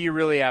or you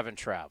really haven't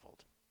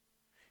traveled.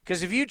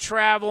 Because if you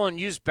travel and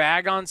use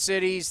bag on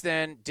cities,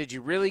 then did you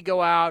really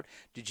go out?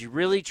 Did you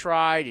really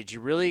try? Did you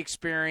really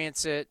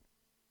experience it?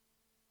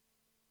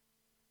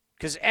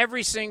 Because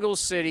every single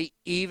city,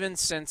 even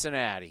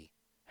Cincinnati,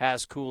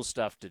 has cool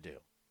stuff to do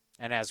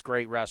and has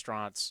great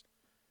restaurants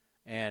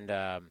and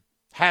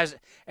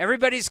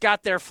everybody's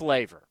got their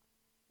flavor.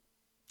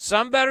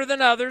 Some better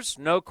than others,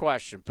 no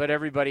question, but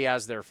everybody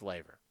has their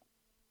flavor.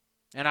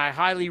 And I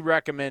highly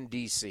recommend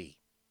D.C.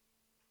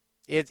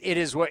 It's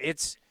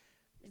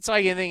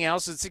like anything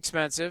else. It's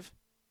expensive.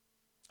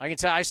 I can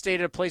tell I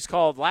stayed at a place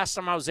called, last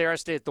time I was there, I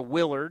stayed at the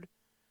Willard,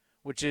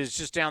 which is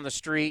just down the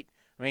street.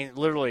 I mean,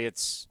 literally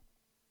it's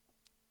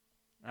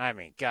like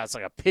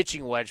a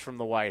pitching wedge from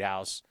the White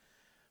House.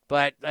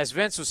 But as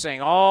Vince was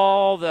saying,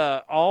 all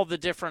the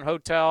different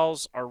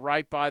hotels are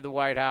right by the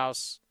White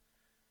House.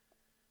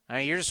 I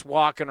mean, you're just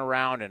walking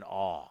around in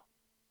awe.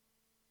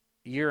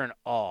 You're in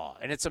awe.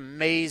 And it's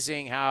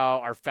amazing how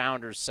our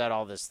founders set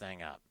all this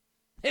thing up.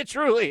 It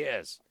truly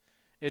is.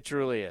 It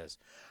truly is.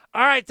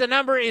 All right, the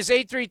number is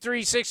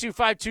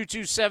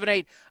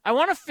 833-625-2278. I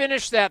want to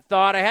finish that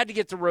thought. I had to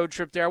get the road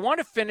trip there. I want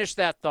to finish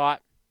that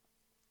thought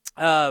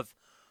of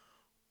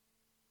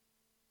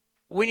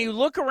when you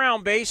look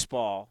around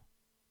baseball,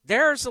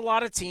 there's a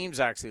lot of teams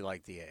actually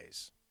like the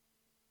A's.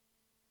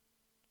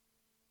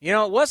 You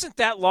know, it wasn't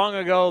that long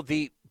ago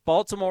the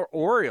Baltimore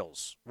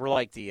Orioles were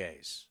like the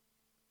A's.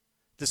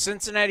 The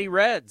Cincinnati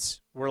Reds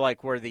were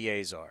like where the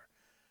A's are.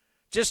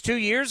 Just 2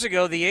 years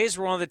ago, the A's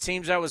were one of the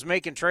teams that was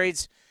making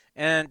trades,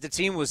 and the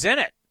team was in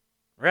it.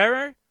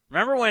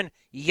 Remember when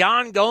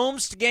Yan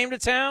Gomes came to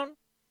town?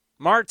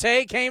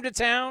 Marte came to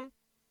town.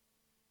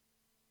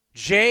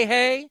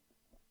 Hay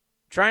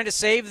trying to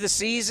save the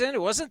season.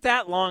 It wasn't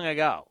that long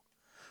ago.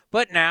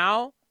 But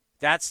now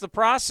that's the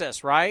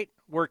process, right?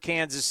 Where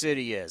Kansas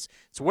City is.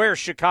 It's where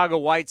Chicago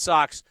White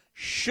Sox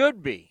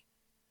should be.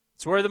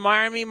 It's where the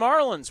Miami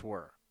Marlins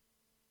were.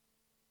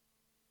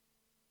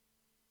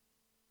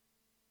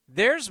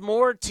 There's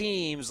more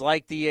teams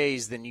like the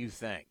A's than you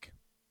think.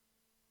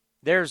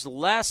 There's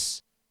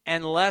less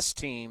and less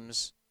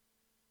teams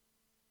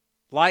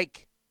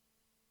like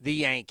the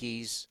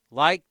Yankees,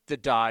 like the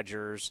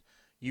Dodgers.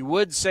 You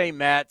would say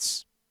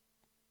Mets,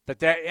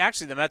 but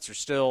actually the Mets are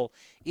still,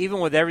 even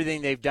with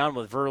everything they've done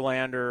with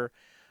Verlander,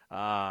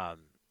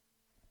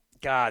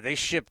 they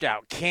shipped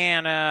out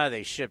Canna,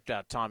 they shipped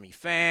out Tommy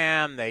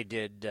Pham, they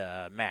did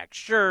Max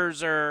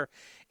Scherzer.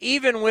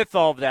 Even with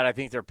all of that, I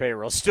think their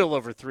payroll is still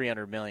over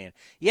 $300 million.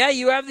 Yeah,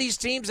 you have these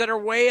teams that are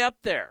way up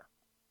there.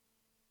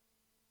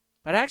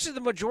 But actually,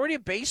 the majority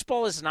of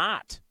baseball is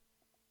not.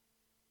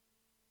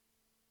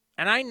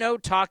 And I know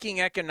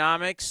talking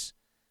economics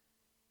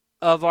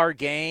of our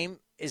game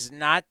is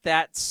not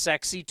that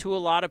sexy to a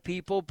lot of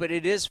people, but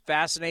it is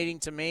fascinating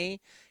to me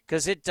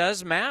because it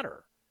does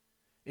matter.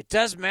 It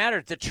does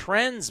matter. The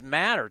trends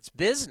matter. It's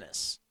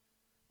business.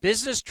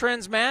 Business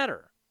trends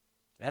matter.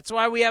 That's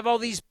why we have all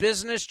these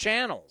business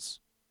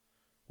channels.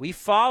 We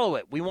follow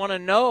it. We want to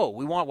know.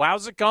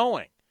 How's it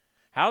going?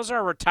 How's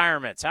our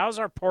retirements? How's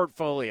our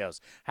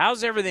portfolios?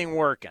 How's everything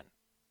working?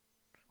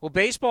 Well,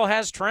 baseball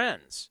has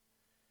trends.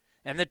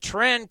 And the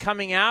trend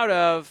coming out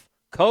of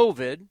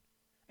COVID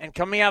and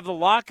coming out of the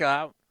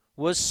lockout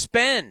was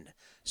spend.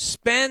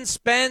 Spend,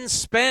 spend,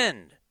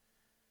 spend.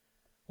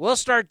 We'll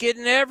start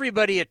getting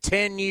everybody a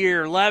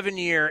 10-year,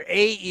 11-year,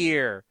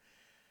 8-year.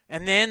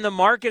 And then the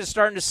market is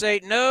starting to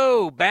say,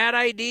 no, bad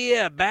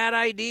idea, bad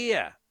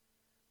idea.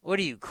 What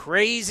are you,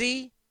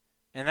 crazy?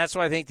 And that's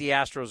why I think the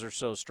Astros are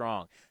so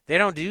strong. They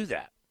don't do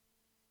that.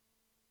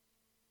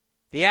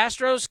 The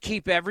Astros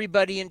keep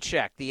everybody in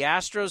check. The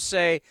Astros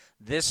say,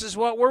 this is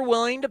what we're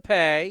willing to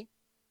pay,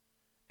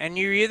 and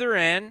you're either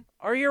in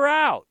or you're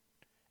out.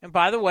 And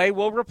by the way,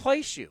 we'll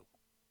replace you.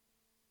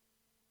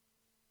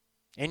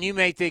 And you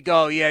may think,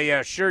 oh,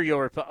 yeah, sure, you'll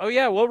replace. Oh,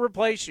 yeah, we'll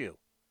replace you.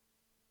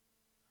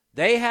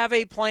 They have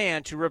a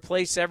plan to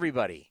replace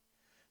everybody.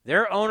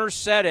 Their owner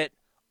said it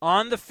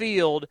on the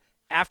field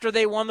after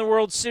they won the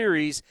World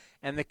Series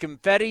and the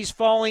confetti's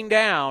falling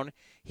down.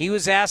 He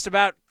was asked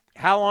about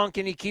how long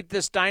can he keep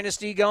this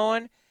dynasty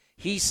going.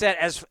 He said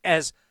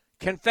as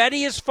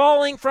confetti is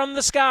falling from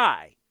the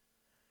sky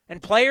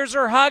and players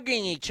are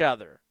hugging each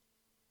other,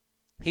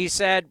 he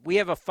said, we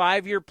have a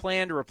 5-year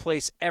plan to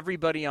replace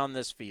everybody on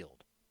this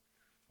field.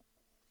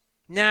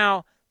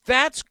 Now,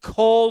 that's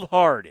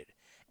cold-hearted.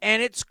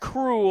 And it's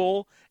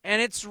cruel,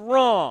 and it's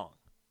wrong.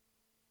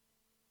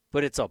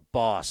 But it's a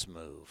boss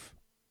move.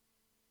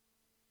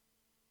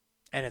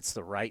 And it's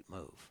the right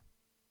move.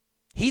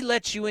 He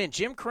lets you in.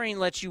 Jim Crane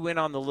lets you in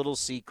on the little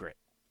secret.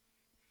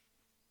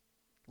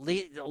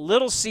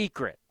 Little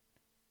secret.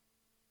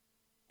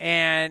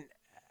 And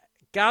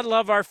God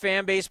love our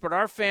fan base, but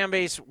our fan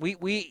base,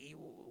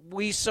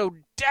 we so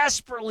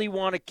desperately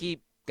want to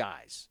keep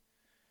guys.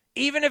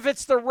 Even if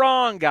it's the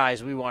wrong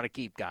guys, we want to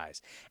keep guys.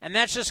 And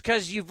that's just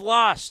because you've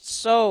lost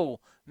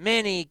so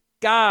many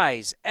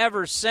guys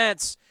ever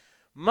since.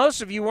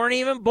 Most of you weren't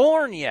even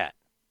born yet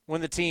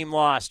when the team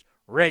lost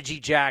Reggie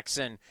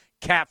Jackson,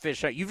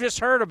 Catfish. You've just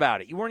heard about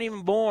it. You weren't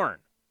even born.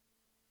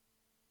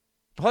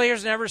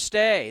 Players never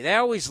stay. They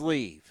always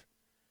leave.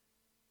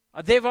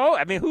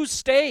 Who's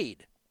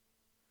stayed?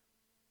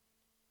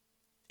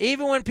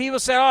 Even when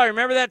people say, oh,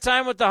 remember that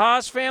time with the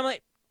Haas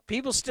family?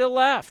 People still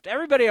left.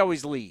 Everybody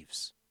always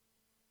leaves.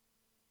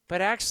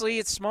 But actually,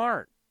 it's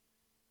smart.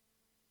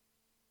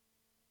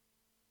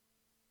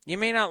 You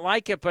may not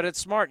like it, but it's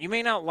smart. You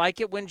may not like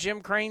it when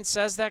Jim Crane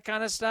says that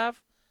kind of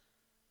stuff,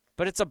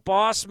 but it's a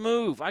boss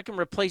move. I can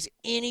replace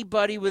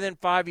anybody within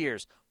 5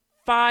 years.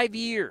 5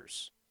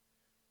 years.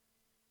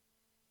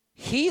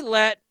 He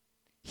let.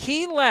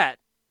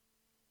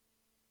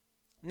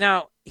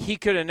 Now, he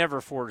could have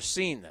never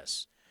foreseen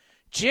this.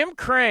 Jim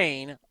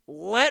Crane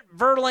let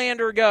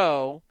Verlander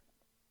go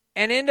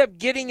and end up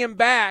getting him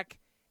back,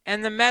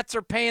 and the Mets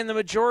are paying the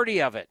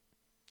majority of it.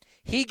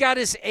 He got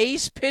his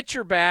ace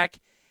pitcher back,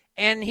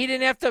 and he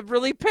didn't have to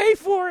really pay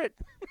for it.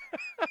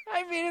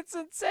 I mean, it's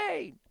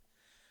insane.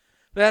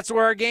 But that's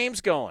where our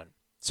game's going.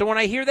 So when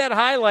I hear that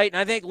highlight, and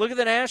I think, look at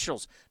the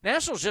Nationals.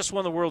 Nationals just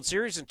won the World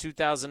Series in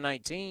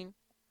 2019.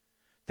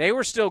 They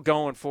were still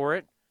going for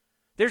it.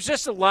 There's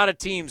just a lot of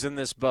teams in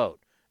this boat,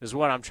 is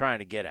what I'm trying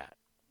to get at.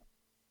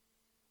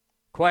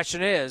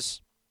 Question is,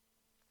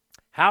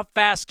 how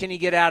fast can he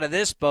get out of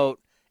this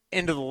boat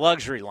into the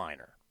luxury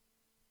liner?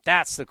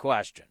 That's the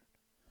question.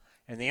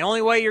 And the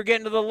only way you're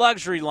getting to the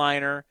luxury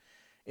liner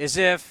is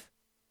if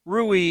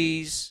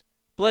Ruiz,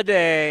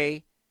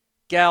 Blade,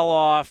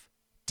 Geloff,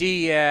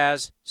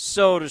 Diaz,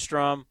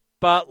 Soderstrom,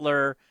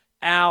 Butler,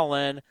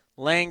 Allen,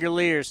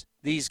 Langoliers,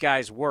 these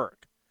guys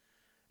work.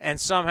 And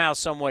somehow,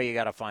 some way, you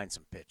got to find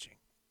some pitching.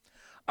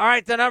 All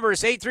right, the number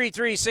is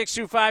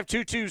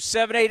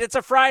 833-625-2278. It's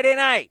a Friday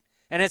night,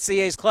 and it's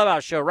the A's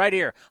Clubhouse Show right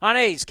here on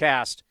A's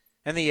Cast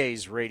and the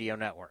A's Radio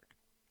Network.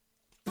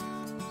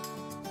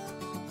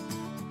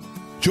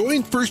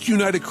 Join First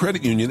United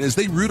Credit Union as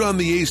they root on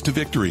the A's to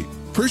victory.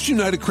 First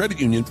United Credit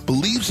Union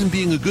believes in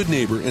being a good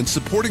neighbor and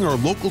supporting our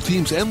local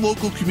teams and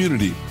local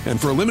community. And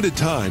for a limited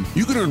time,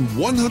 you can earn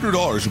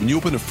 $100 when you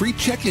open a free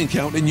checking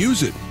account and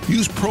use it.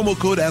 Use promo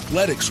code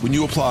ATHLETICS when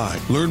you apply.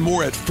 Learn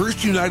more at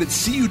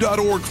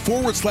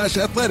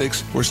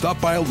firstunitedcu.org/athletics or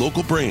stop by a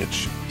local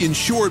branch.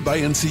 Insured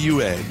by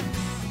NCUA.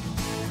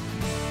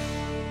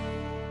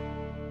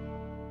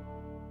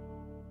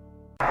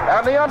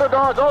 And the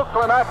underdogs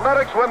Oakland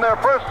Athletics win their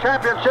first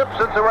championship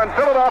since they were in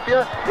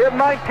Philadelphia in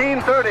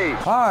 1930.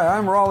 Hi,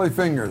 I'm Raleigh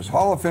Fingers,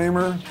 Hall of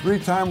Famer,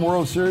 three-time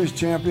World Series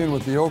champion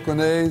with the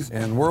Oakland A's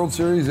and World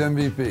Series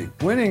MVP.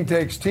 Winning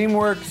takes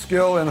teamwork,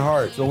 skill, and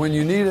heart. So when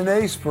you need an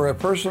ace for a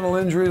personal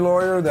injury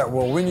lawyer that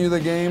will win you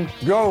the game,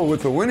 go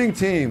with the winning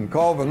team.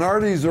 Call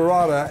Venardi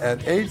Zerata at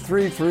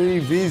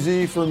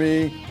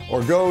 833-VZ-FOR-ME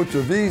or go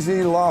to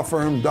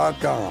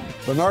vzlawfirm.com.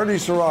 Venardi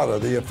Zerata,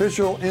 the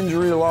official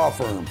injury law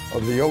firm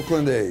of the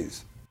Oakland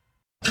A's.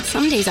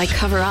 Some days I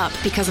cover up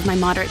because of my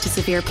moderate to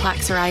severe plaque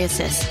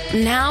psoriasis.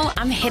 Now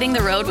I'm hitting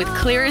the road with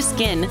clearer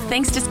skin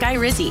thanks to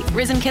Skyrizi,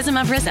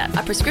 Risankizumab Riza,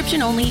 a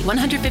prescription-only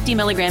 150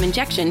 milligram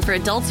injection for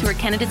adults who are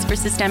candidates for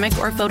systemic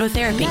or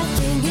phototherapy.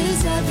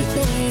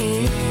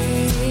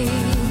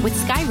 With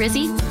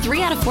Skyrizi,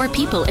 3 out of 4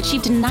 people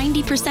achieved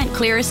 90%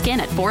 clearer skin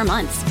at 4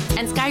 months.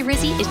 And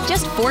Skyrizi is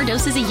just 4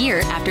 doses a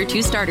year after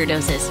 2 starter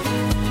doses.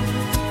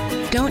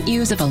 Don't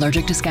use if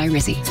allergic to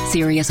Skyrizi.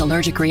 Serious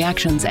allergic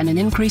reactions and an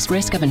increased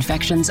risk of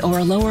infections or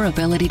a lower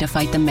ability to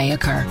fight them may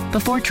occur.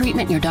 Before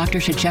treatment, your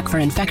doctor should check for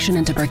infection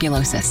and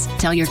tuberculosis.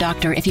 Tell your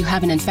doctor if you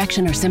have an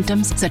infection or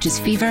symptoms such as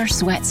fever,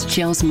 sweats,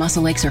 chills,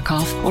 muscle aches, or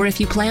cough, or if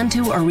you plan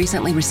to or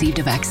recently received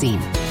a vaccine.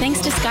 Thanks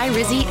to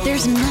Skyrizi,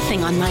 there's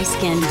nothing on my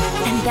skin,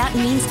 and that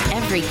means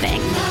everything.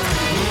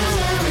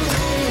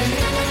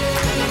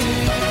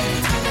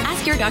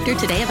 Ask your doctor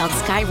today about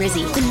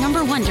Skyrizi, the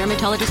 #1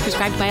 dermatologist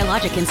prescribed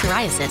biologic in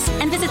psoriasis,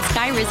 and visit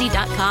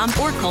skyrizi.com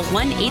or call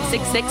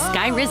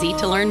 1-866-SKY-RIZZI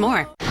to learn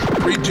more.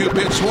 3-2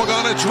 pitch swung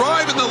on a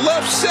drive in the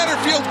left center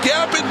field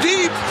gap and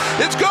deep.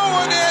 It's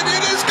going and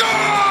it is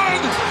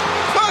gone!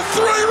 A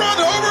 3-run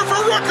homer for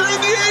Rooker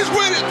and the A's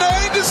win it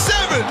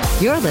 9-7.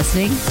 You're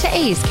listening to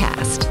A's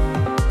Cast.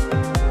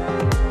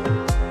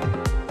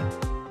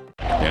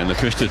 And the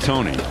pitch to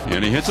Tony.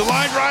 And he hits a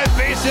line drive,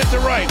 base hit to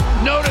right.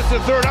 Notice the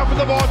third up with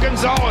the ball,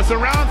 Gonzalez.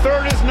 Around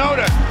third is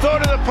Noda. Throw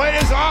to the plate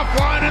is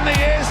offline, and the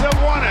A's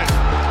have won it.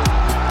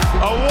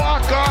 A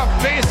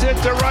walk-off base hit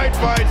to right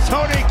by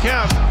Tony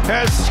Kemp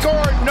has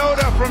scored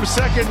Noda from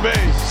second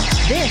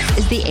base. This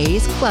is the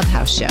A's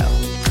Clubhouse Show.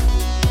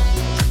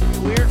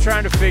 We're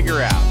trying to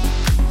figure out,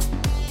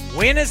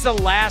 when is the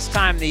last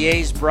time the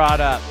A's brought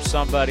up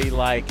somebody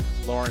like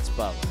Lawrence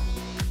Butler?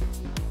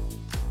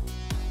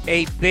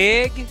 A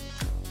big,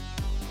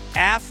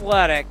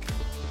 athletic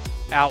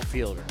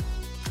outfielder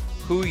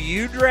who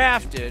you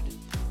drafted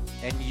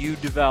and you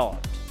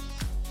developed.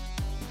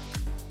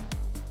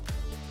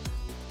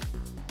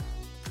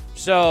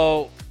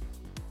 So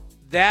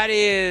that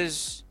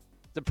is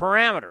the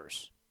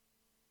parameters.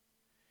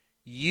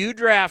 You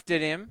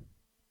drafted him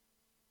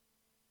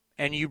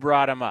and you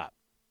brought him up.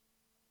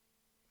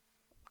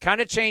 Kind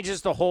of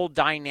changes the whole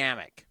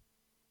dynamic.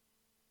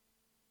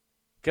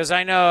 Because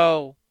I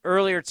know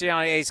earlier today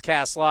on A's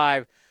Cast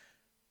Live,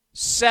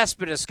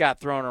 Cespedes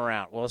got thrown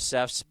around. Well,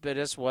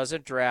 Cespedes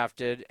wasn't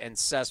drafted, and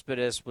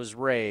Cespedes was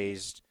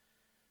raised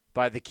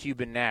by the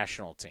Cuban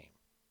national team.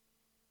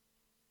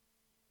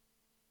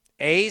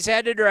 A's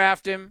had to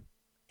draft him.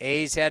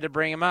 A's had to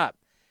bring him up.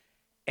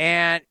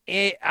 And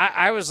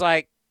I was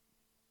like,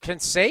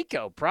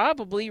 Canseco,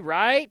 probably,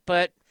 right?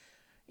 But,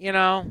 you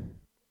know,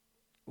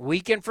 we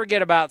can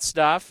forget about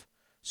stuff.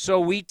 So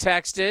we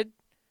texted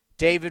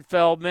David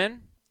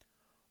Feldman,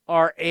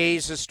 our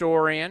A's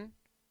historian,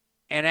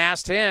 and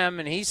asked him,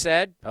 and he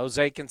said,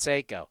 Jose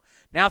Canseco.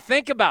 Now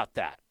think about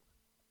that.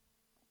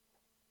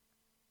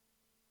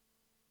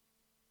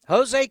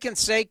 Jose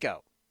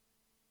Canseco.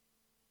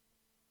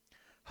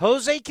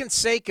 Jose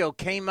Canseco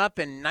came up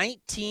in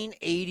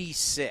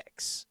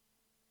 1986.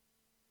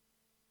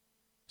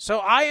 So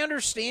I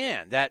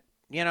understand that,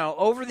 you know,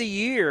 over the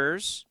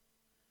years,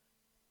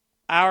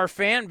 our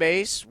fan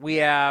base, we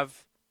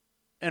have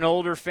an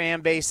older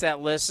fan base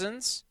that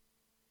listens,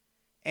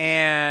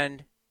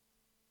 and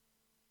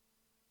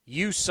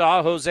you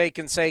saw Jose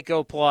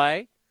Canseco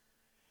play.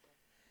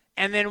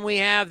 And then we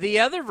have the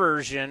other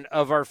version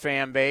of our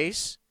fan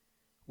base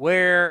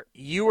where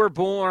you were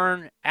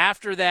born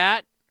after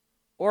that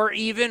or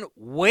even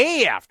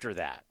way after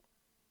that.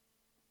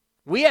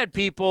 We had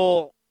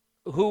people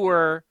who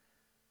were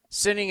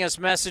sending us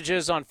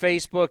messages on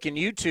Facebook and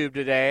YouTube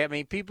today. I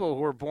mean, people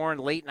who were born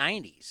late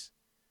 90s.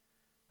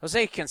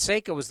 Jose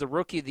Canseco was the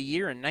Rookie of the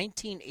Year in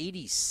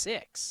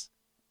 1986.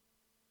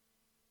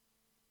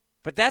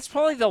 But that's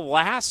probably the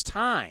last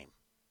time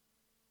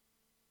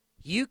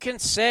you can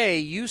say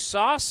you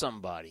saw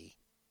somebody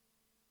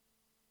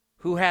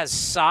who has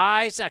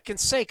size. Now,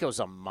 Canseco's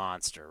a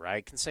monster,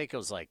 right?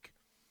 Canseco's like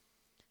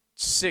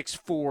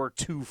 6'4",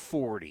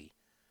 240.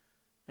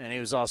 And he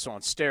was also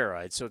on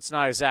steroids, so it's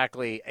not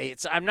exactly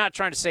 – I'm not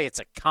trying to say it's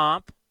a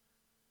comp.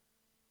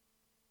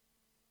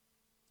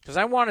 Because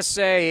I want to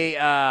say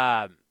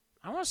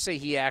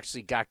he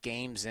actually got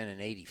games in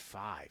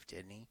 85,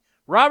 didn't he?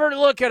 Robert,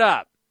 look it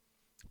up.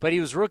 But he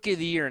was Rookie of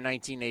the Year in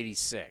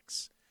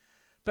 1986.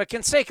 But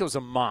Canseco's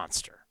a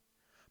monster.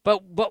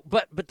 But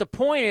the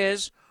point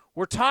is,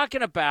 we're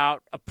talking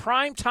about a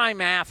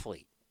primetime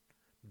athlete.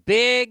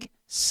 Big,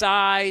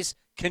 size,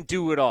 can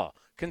do it all.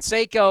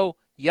 Canseco,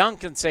 young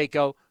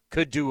Canseco,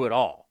 could do it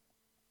all.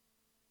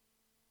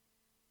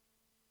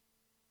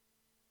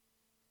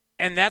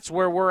 And that's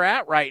where we're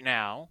at right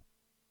now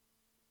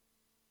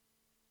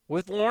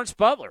with Lawrence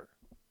Butler.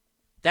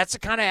 That's the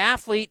kind of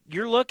athlete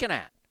you're looking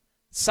at.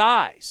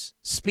 Size,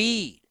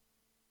 speed.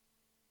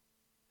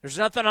 There's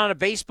nothing on a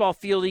baseball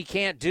field he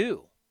can't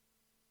do.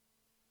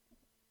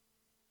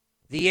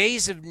 The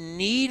A's have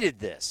needed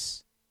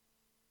this.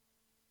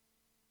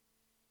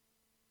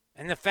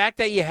 And the fact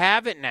that you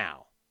have it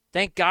now,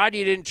 thank God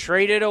you didn't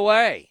trade it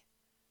away.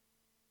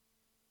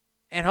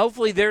 And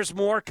hopefully there's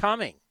more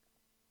coming.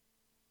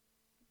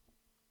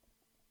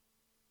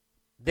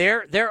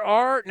 There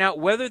are, now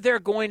whether they're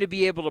going to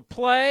be able to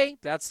play,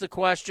 that's the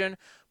question,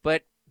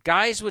 but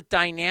guys with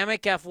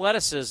dynamic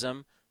athleticism,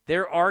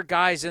 there are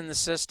guys in the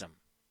system.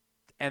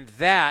 And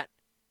that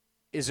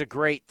is a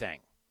great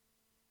thing.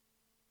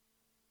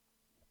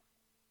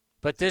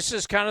 But this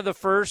is kind of the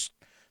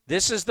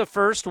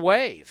first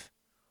wave.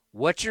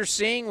 What you're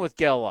seeing with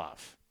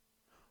Geloff,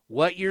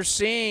 what you're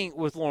seeing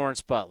with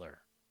Lawrence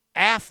Butler,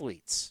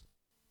 athletes.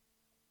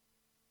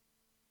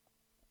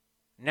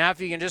 Now,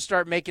 if you can just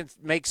start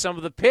make some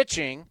of the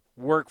pitching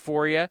work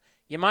for you,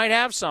 you might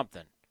have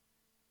something.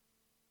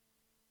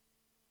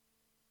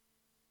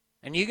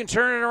 And you can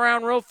turn it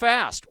around real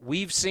fast.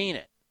 We've seen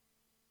it.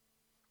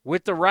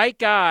 With the right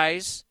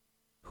guys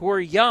who are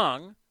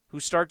young, who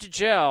start to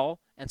gel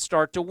and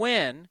start to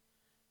win,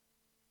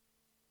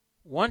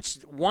 once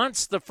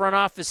the front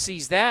office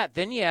sees that,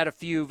 then you add a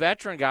few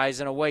veteran guys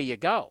and away you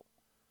go.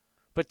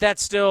 But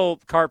that's still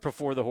cart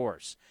before the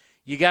horse.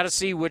 You got to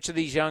see which of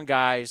these young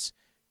guys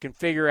can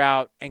figure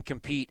out and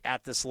compete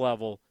at this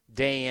level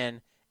day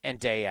in and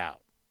day out.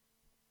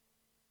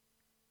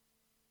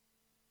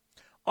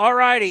 All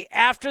righty,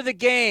 after the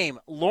game,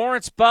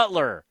 Lawrence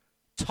Butler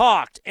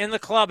talked in the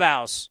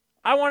clubhouse.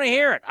 I want to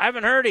hear it. I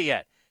haven't heard it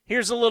yet.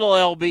 Here's a little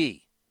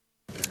LB.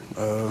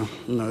 It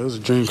was a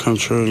dream come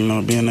true,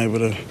 being able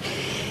to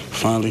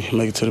finally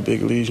make it to the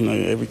big leagues.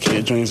 Every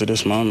kid dreams of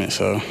this moment.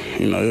 So,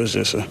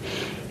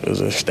 it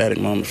was a ecstatic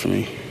moment for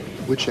me.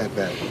 Which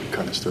at-bat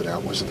kind of stood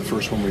out? Was it the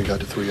first one where you got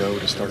to 3-0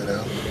 to start it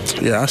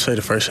out? Yeah, I'd say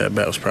the first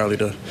at-bat was probably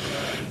the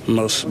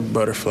most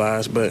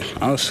butterflies, but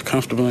I was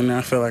comfortable in there.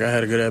 I felt like I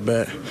had a good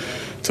at-bat.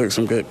 Took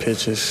some good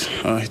pitches.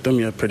 He threw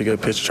me a pretty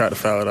good pitch, tried to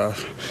foul it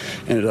off.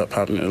 Ended up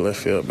popping in the left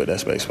field, but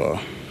that's baseball.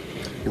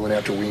 You went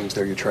after Weems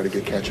there. You tried to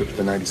get catch up to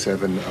the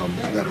 97.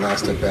 That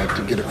last at-bat,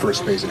 to get at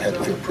first base, it had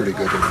to feel pretty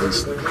good, at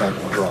least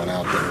not drawn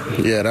out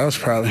there. Yeah, that was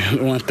probably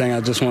the one thing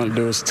I just wanted to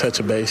do was touch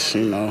a base,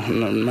 no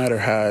matter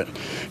how it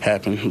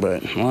happened.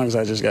 But as long as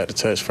I just got the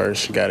touch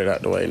first, got it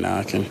out the way, now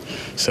I can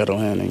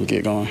settle in and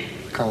get going.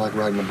 Kind of like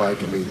riding a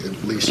bike. At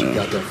least you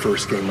got that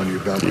first game under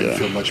your belt. You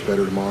feel much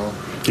better tomorrow?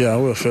 Yeah, I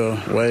will feel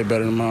way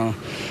better tomorrow.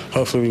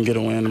 Hopefully we can get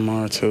a win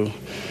tomorrow, too.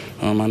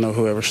 I know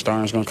whoever's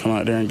starting is going to come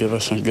out there and give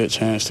us a good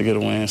chance to get a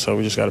win, so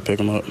we just got to pick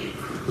them up.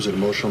 Was it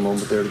an emotional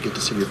moment there to get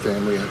to see your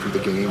family after the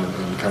game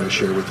and kind of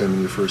share with them in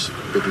your first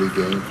big league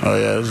game? Oh,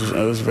 yeah,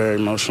 it was very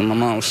emotional. My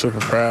mom was super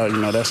proud.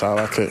 That's all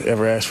I could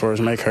ever ask for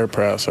is make her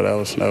proud, so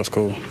that was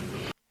cool.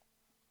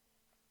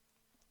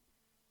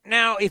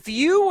 Now, if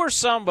you were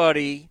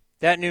somebody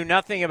that knew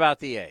nothing about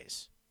the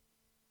A's,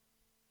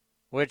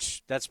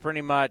 which that's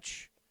pretty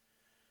much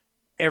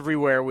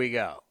everywhere we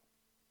go,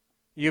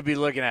 you'd be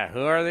looking at,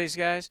 who are these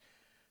guys?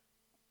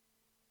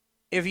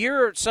 If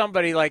you're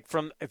somebody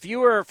if you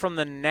were from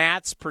the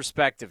Nats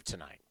perspective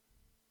tonight,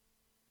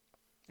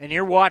 and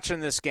you're watching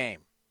this game,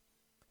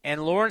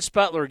 and Lawrence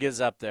Butler gets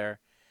up there,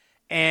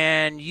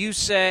 and you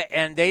say,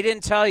 and they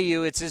didn't tell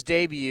you it's his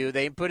debut,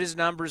 they didn't put his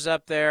numbers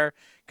up there,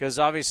 because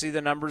obviously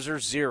the numbers are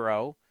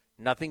 0,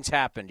 nothing's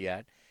happened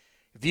yet.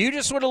 If you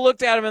just would have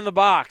looked at him in the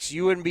box,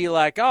 you wouldn't be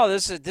like, oh,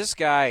 it's this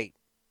guy's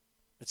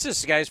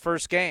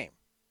first game.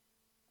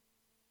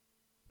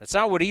 That's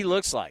not what he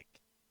looks like.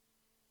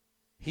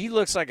 He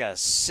looks like a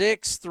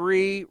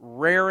 6'3",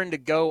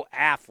 raring-to-go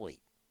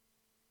athlete.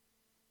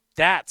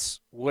 That's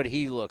what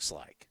he looks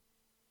like.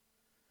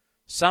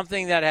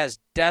 Something that has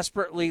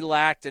desperately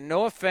lacked, and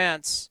no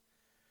offense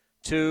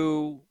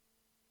to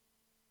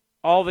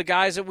all the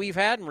guys that we've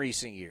had in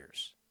recent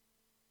years.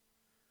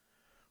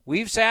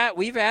 We've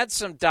had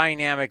some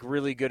dynamic,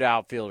 really good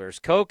outfielders.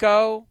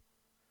 Coco,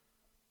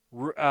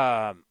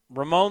 Ramon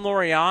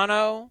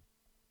Laureano,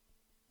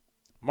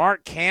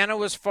 Mark Canha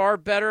was far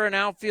better an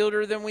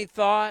outfielder than we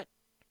thought.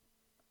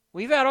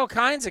 We've had all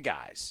kinds of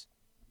guys.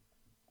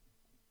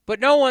 But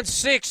no one's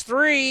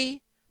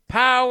 6'3",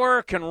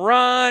 power, can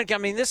run. I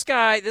mean, this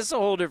is a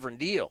whole different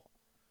deal.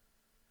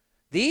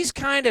 These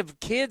kind of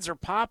kids are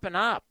popping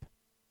up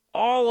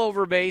all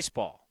over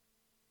baseball.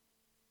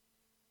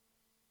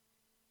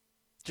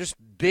 Just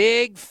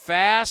big,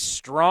 fast,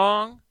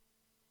 strong.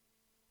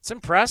 It's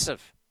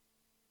impressive.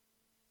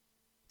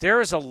 There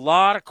is a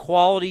lot of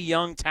quality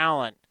young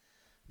talent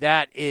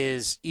that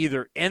is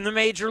either in the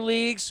major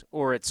leagues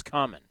or it's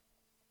coming.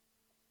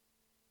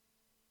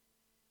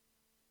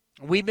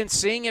 We've been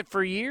seeing it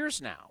for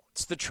years now.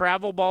 It's the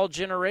travel ball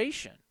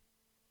generation.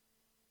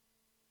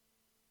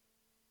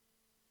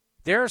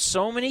 There are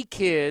so many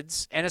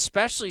kids, and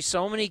especially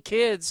so many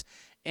kids,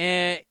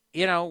 and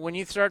when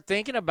you start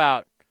thinking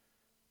about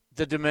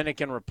the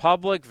Dominican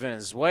Republic,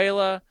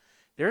 Venezuela,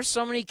 there's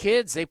so many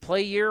kids, they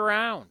play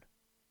year-round.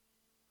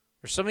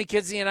 There's so many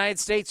kids in the United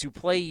States who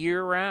play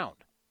year-round.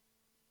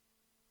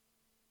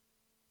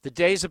 The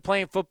days of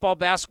playing football,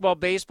 basketball,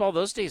 baseball,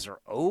 those days are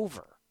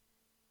over.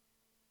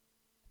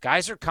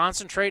 Guys are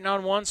concentrating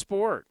on one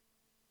sport.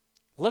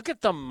 Look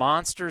at the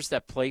monsters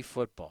that play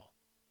football.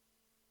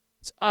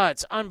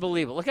 It's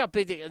unbelievable. Look how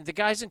big the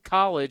guys in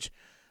college.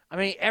 I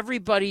mean,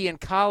 everybody in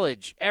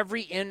college,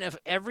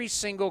 every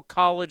single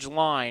college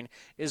line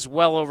is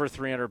well over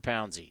 300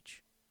 pounds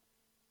each.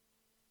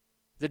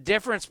 The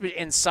difference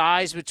in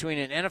size between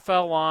an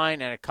NFL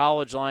line and a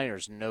college line,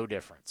 there's no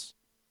difference.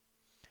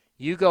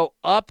 You go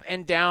up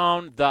and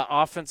down the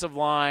offensive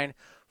line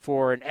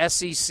for an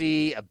SEC,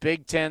 a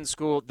Big Ten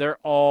school, they're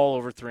all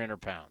over 300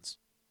 pounds.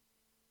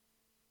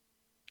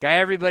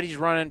 Everybody's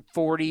running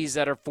 40s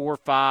that are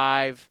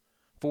 4.5,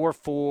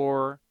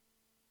 4.4.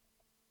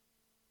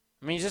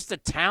 I mean, just the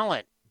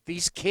talent.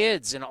 These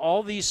kids in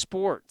all these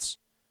sports,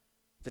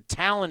 the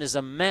talent is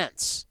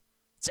immense.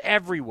 It's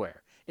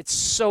everywhere. It's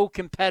so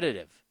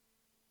competitive.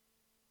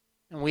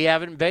 And we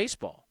have it in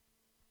baseball.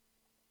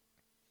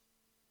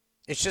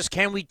 It's just,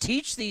 can we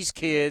teach these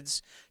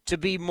kids to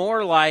be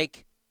more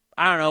like,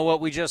 I don't know,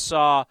 what we just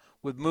saw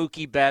with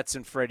Mookie Betts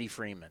and Freddie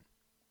Freeman?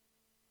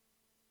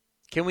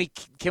 Can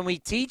we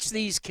teach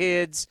these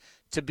kids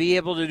to be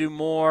able to do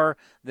more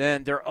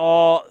than they're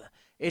all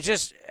 – it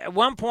just – at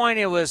one point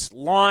it was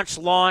launch,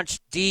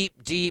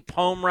 deep,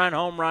 home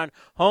run.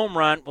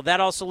 Well, that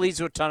also leads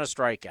to a ton of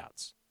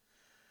strikeouts.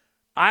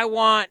 I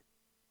want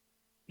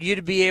you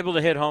to be able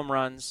to hit home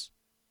runs,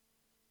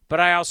 but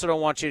I also don't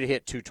want you to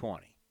hit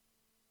 220.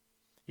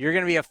 You're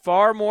going to be a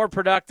far more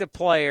productive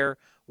player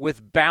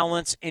with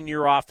balance in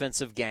your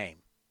offensive game.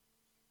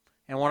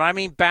 And when I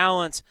mean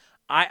balance,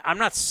 I'm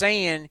not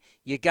saying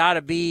you got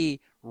to be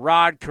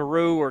Rod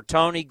Carew or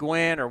Tony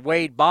Gwynn or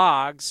Wade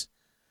Boggs.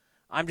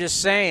 I'm just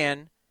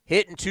saying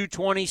hitting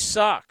 220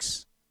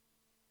 sucks.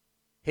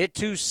 Hit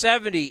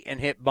 270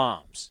 and hit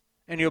bombs,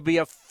 and you'll be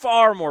a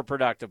far more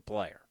productive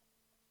player.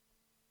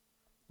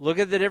 Look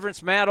at the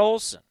difference, Matt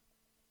Olson.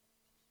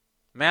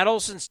 Matt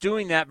Olson's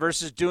doing that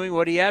versus doing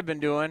what he had been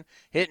doing,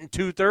 hitting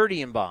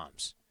 230 in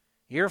bombs.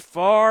 You're a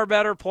far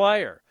better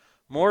player.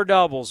 More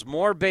doubles,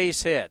 more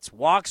base hits.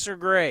 Walks are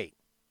great.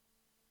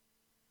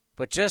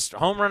 But just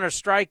home run or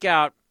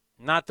strikeout,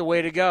 not the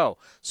way to go.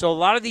 So a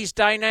lot of these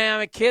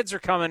dynamic kids are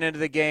coming into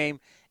the game,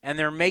 and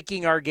they're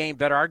making our game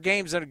better. Our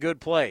game's in a good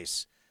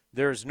place.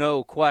 There's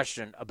no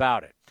question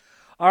about it.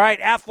 All right,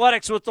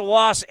 Athletics with the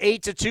loss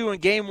 8-2 in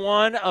game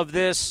one of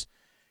this.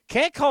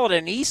 Can't call it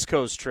an East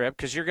Coast trip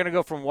because you're going to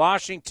go from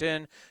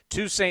Washington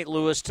to St.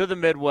 Louis to the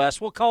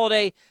Midwest. We'll call it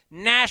a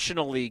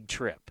National League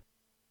trip.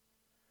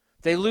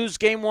 They lose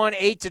game one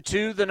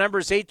 8-2. The number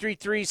is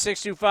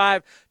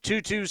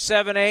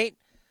 833-625-2278.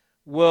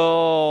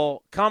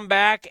 We'll come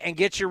back and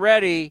get you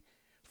ready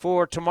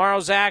for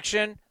tomorrow's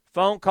action,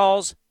 phone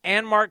calls,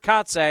 and Mark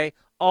Kotze,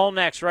 all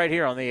next right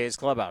here on the A's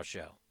Clubhouse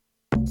Show.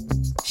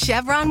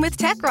 Chevron with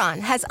Techron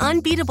has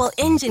unbeatable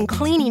engine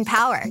cleaning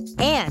power,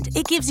 and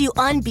it gives you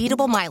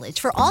unbeatable mileage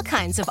for all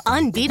kinds of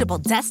unbeatable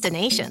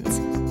destinations.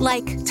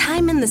 Like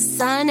time in the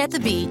sun at the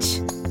beach,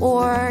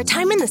 or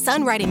time in the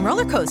sun riding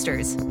roller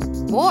coasters,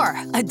 or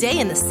a day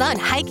in the sun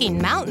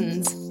hiking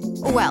mountains.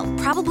 Well,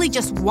 probably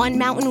just one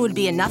mountain would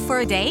be enough for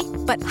a day,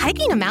 but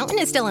hiking a mountain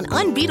is still an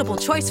unbeatable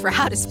choice for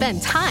how to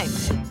spend time.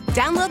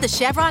 Download the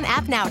Chevron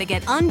app now to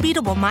get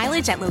unbeatable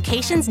mileage at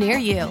locations near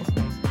you.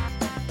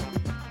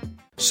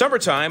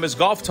 Summertime is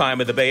golf time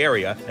in the Bay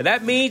Area, and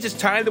that means it's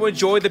time to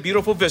enjoy the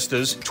beautiful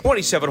vistas,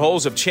 27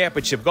 holes of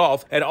championship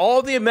golf, and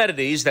all the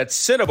amenities that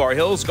Cinnabar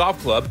Hills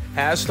Golf Club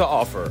has to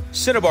offer.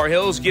 Cinnabar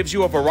Hills gives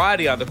you a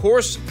variety on the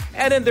course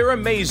and in their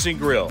amazing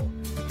grill.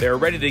 They're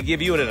ready to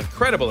give you an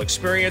incredible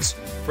experience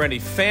for any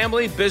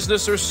family,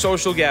 business, or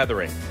social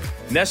gathering.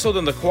 Nestled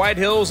in the quiet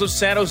hills of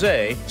San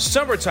Jose,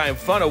 summertime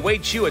fun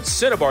awaits you at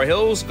Cinnabar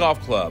Hills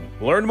Golf Club.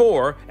 Learn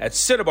more at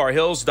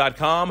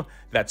CinnabarHills.com.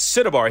 That's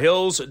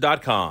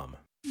CinnabarHills.com.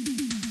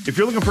 If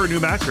you're looking for a new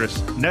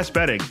mattress, Nest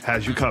Bedding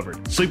has you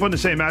covered. Sleep on the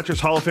same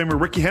mattress Hall of Famer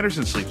Ricky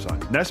Henderson sleeps on.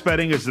 Nest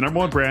Bedding is the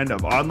 #1 brand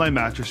of online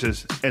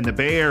mattresses and the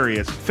Bay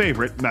Area's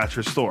favorite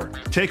mattress store.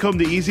 Take home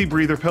the Easy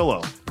Breather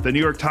pillow. The New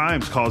York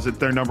Times calls it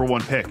their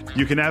 #1 pick.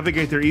 You can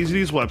navigate their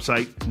easy-to-use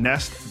website,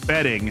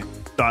 nestbedding.com,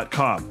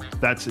 nestbetting.com.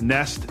 That's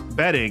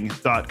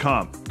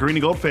nestbetting.com. Green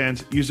and Gold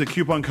fans, use the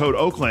coupon code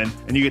Oakland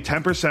and you get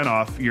 10%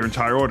 off your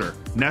entire order.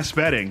 Nest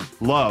Betting,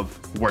 love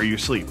where you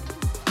sleep.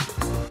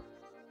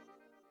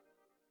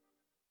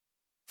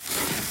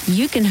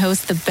 You can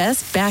host the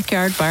best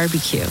backyard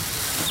barbecue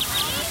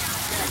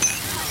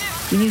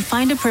when you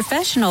find a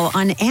professional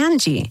on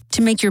Angie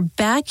to make your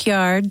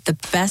backyard the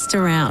best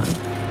around.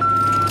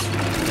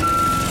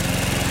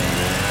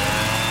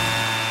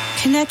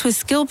 Connect with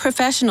skilled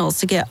professionals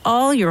to get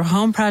all your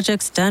home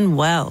projects done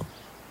well.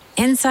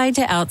 Inside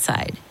to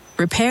outside,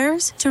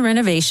 repairs to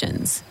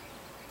renovations.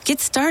 Get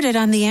started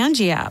on the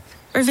Angie app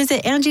or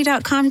visit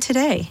Angie.com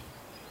today.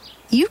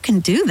 You can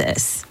do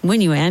this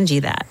when you Angie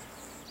that.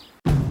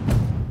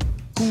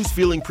 Who's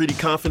feeling pretty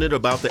confident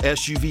about the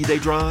SUV they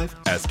drive?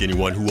 Ask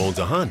anyone who owns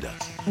a Honda.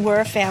 We're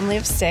a family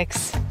of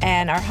 6,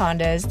 and our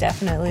Honda is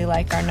definitely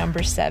like our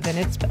number 7.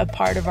 It's a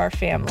part of our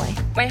family.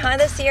 My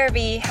Honda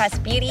CR-V has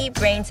beauty,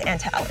 brains, and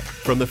talent.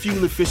 From the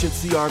fuel-efficient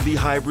CR-V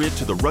hybrid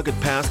to the rugged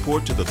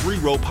Passport to the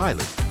 3-row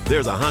Pilot,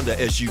 there's a Honda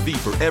SUV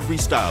for every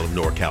style of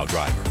NorCal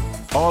driver.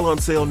 All on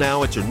sale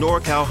now at your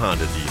NorCal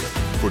Honda dealer.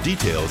 For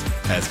details,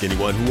 ask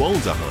anyone who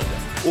owns a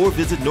Honda or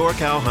visit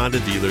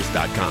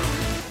NorCalHondaDealers.com.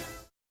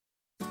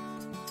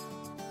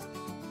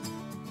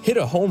 Hit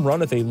a home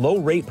run with a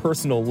low-rate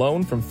personal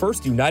loan from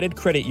First United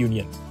Credit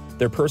Union.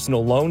 Their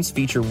personal loans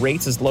feature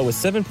rates as low as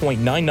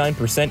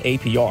 7.99%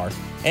 APR,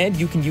 and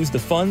you can use the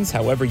funds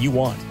however you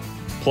want.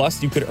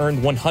 Plus, you could earn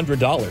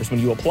 $100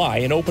 when you apply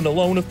and open a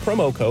loan with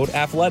promo code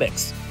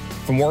ATHLETICS.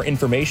 For more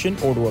information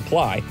or to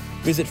apply,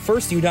 visit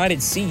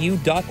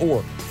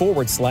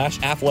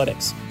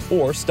firstunitedcu.org/athletics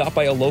or stop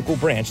by a local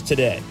branch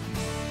today.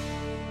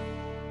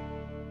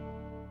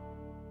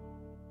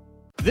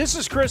 This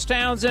is Chris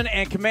Townsend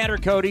and Commander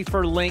Cody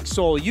for Link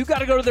Soul. You got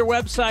to go to their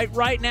website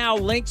right now,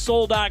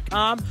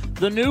 linksoul.com.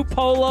 The new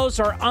polos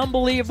are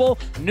unbelievable.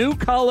 New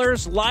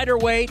colors, lighter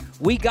weight.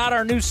 We got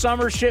our new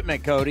summer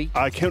shipment, Cody.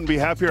 I couldn't be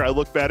happier. I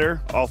look better,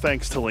 all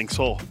thanks to Link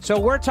Soul. So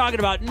we're talking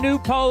about new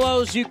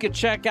polos. You can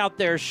check out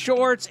their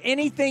shorts.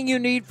 Anything you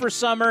need for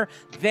summer,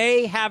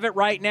 they have it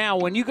right now.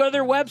 When you go to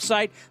their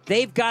website,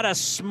 they've got a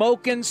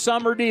smoking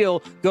summer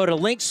deal. Go to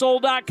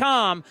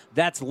linksoul.com.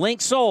 That's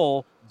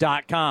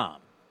linksoul.com.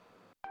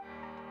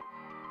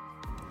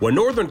 When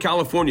Northern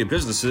California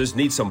businesses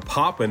need some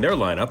pop in their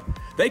lineup,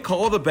 they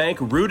call the bank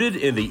rooted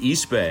in the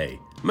East Bay,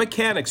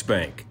 Mechanics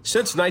Bank.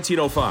 Since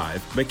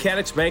 1905,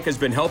 Mechanics Bank has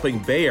been helping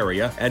Bay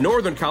Area and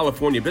Northern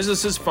California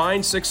businesses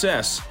find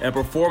success and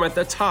perform at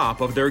the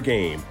top of their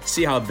game.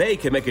 See how they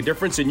can make a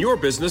difference in your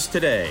business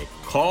today.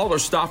 Call or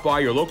stop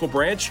by your local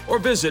branch or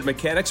visit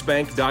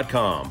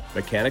mechanicsbank.com.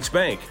 Mechanics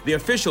Bank, the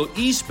official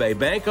East Bay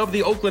bank of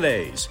the Oakland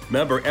A's.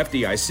 Member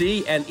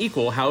FDIC and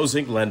equal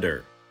housing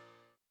lender.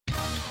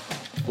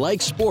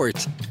 Like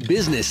sports,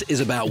 business is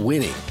about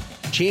winning.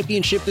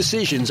 Championship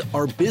decisions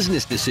are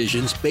business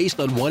decisions based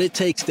on what it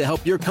takes to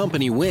help your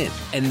company win.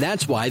 And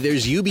that's why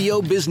there's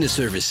UBO Business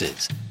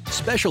Services,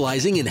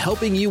 specializing in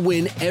helping you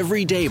win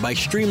every day by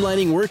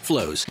streamlining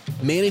workflows,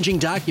 managing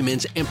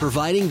documents, and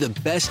providing the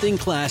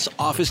best-in-class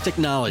office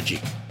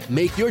technology.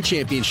 Make your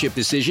championship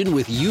decision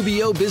with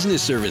UBO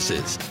Business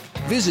Services.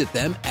 Visit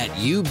them at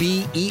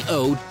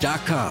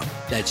ubeo.com.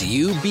 That's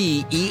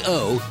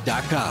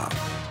ubeo.com.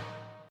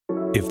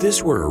 If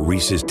this were a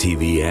Reese's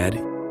TV ad,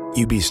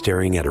 you'd be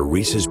staring at a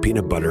Reese's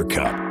peanut butter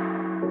cup.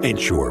 And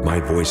sure,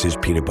 my voice is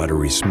peanut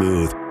buttery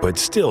smooth, but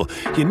still,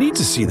 you need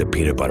to see the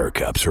peanut butter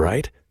cups,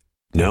 right?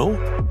 No?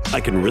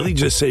 I can really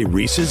just say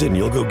Reese's and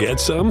you'll go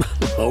get some?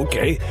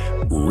 Okay,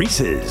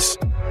 Reese's.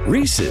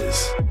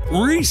 Reese's.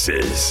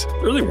 Reese's.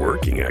 Really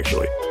working,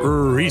 actually.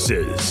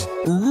 Reese's.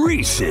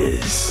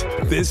 Reese's.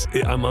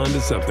 I'm on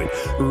to something.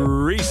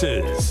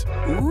 Reese's.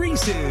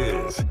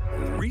 Reese's.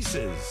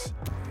 Reese's.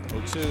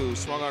 0-2,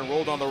 swung on,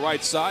 rolled on the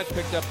right side,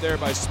 picked up there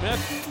by Smith.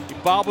 He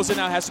bobbles it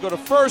now, has to go to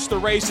first. The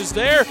race is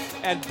there,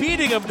 and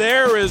beating him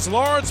there is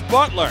Lawrence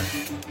Butler.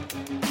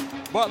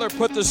 Butler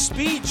put the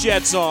speed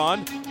jets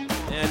on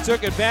and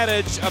took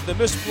advantage of the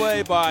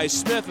misplay by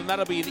Smith, and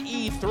that'll be an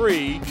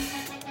E3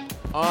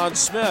 on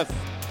Smith.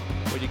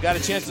 But you got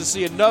a chance to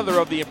see another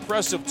of the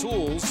impressive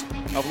tools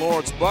of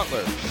Lawrence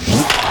Butler.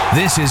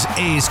 This is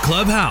A's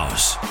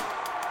Clubhouse.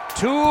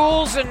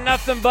 Tools and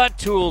nothing but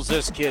tools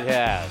this kid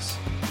has.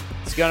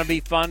 It's going to be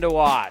fun to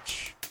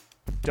watch.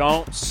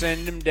 Don't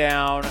send him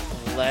down.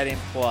 Let him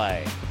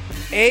play.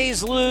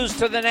 A's lose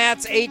to the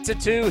Nats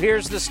 8-2.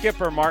 Here's the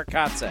skipper, Mark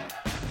Kotze.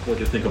 What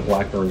do you think of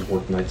Blackburn's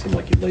work tonight? Seemed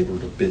like he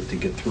labored a bit to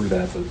get through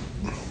that, but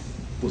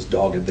was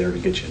dogged there to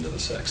get you into the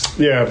sixth.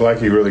 Yeah,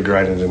 Blackie really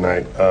grinded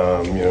tonight.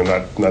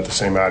 Not the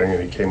same outing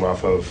that he came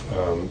off of.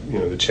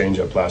 The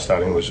changeup last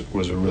outing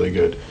was a really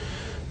good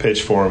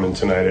pitch for him, and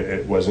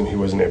tonight he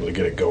wasn't able to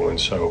get it going.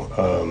 So,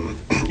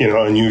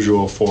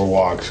 unusual 4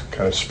 walks,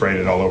 kind of sprayed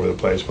it all over the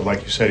place. But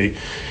like you said, he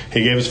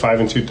gave us 5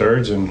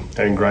 2/3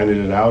 and grinded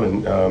it out,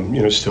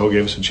 and still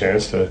gave us a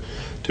chance to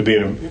be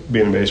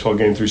in a baseball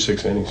game through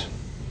 6 innings.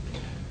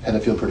 And I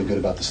feel pretty good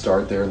about the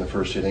start there in the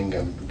first inning.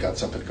 Got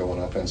something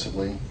going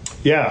offensively.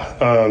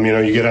 Yeah,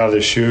 you get out of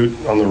the chute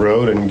on the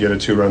road and get a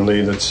 2-run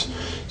lead. It's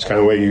kind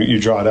of the way you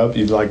draw it up.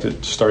 You'd like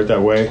to start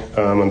that way.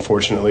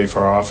 Unfortunately for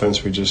our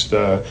offense, we just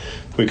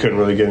we couldn't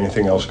really get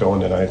anything else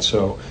going tonight.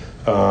 So,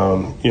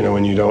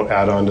 when you don't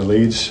add on to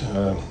leads,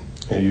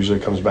 it usually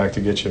comes back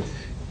to get you.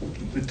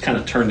 It kind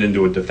of turned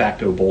into a de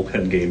facto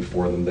bullpen game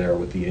for them there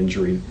with the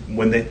injury.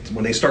 When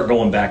they start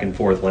going back and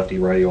forth, lefty,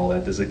 righty, all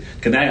that,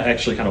 can that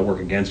actually kind of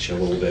work against you a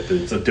little bit?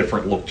 It's a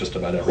different look just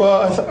about everything.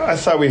 Well, I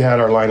thought we had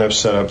our lineup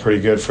set up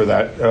pretty good for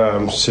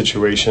that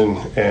situation,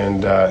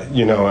 and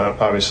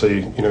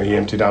obviously, he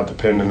emptied out the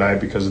pen tonight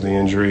because of the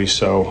injury,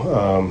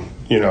 so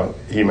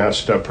he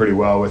matched it up pretty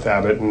well with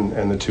Abbott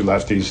and the two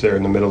lefties there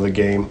in the middle of the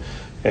game.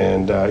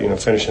 And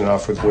finishing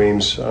off with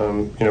Weems,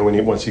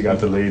 once he got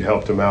the lead,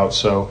 helped him out.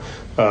 So,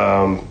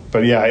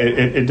 but yeah,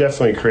 it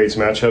definitely creates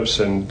matchups,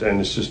 and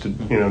it's just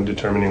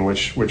determining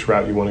which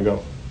route you want to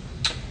go.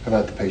 How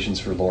about the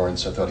patience for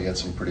Lawrence? I thought he had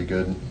some pretty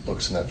good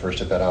looks in that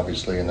first at bat,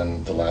 obviously, and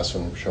then the last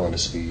one showing the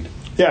speed.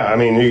 Yeah, I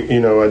mean,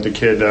 the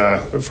kid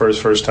for his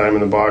first time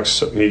in the box,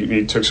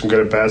 he took some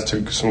good at bats,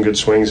 took some good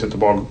swings, hit the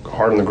ball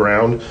hard on the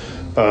ground.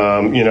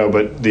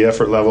 But the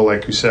effort level,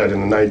 like you said,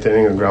 in the ninth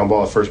inning, a ground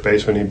ball at first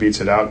base when he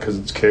beats it out because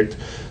it's kicked.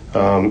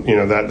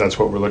 That's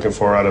what we're looking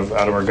for out of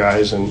our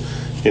guys, and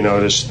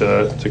just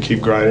to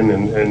keep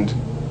grinding and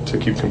to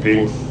keep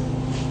competing.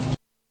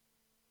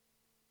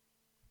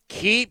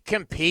 Keep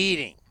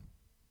competing.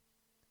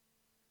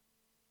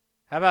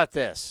 How about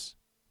this?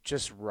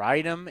 Just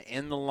write them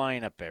in the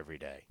lineup every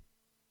day.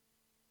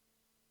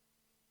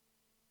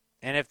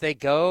 And if they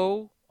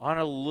go on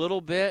a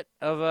little bit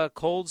of a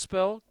cold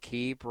spell,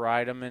 keep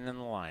riding them in the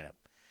lineup.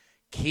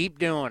 Keep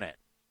doing it.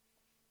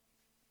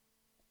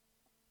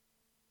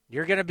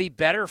 You're going to be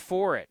better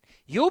for it.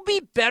 You'll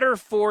be better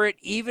for it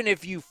even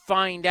if you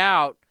find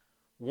out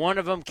one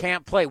of them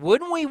can't play.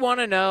 Wouldn't we want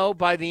to know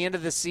by the end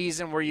of the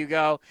season where you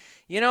go,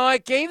 I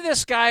gave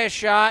this guy a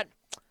shot,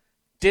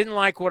 didn't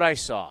like what I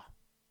saw.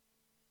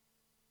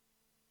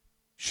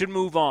 Should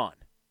move on.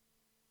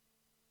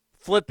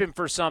 Flip him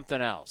for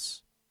something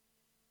else.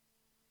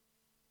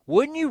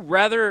 Wouldn't you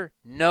rather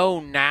know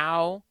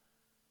now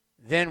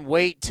than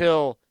wait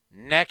till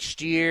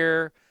next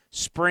year,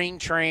 spring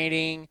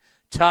training,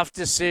 tough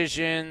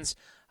decisions?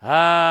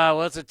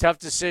 It's a tough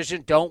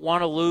decision. Don't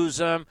want to lose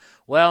him.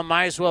 Well,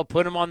 might as well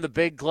put him on the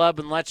big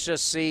club and let's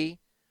just see.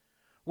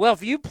 Well,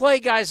 if you play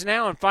guys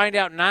now and find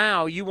out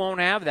now, you won't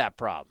have that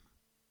problem.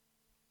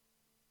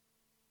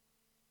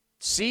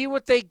 See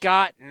what they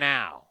got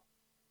now.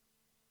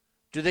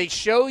 Do they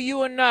show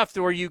you enough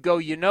where you go,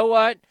 you know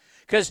what?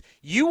 Because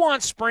you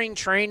want spring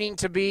training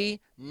to be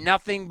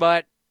nothing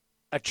but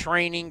a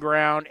training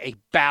ground, a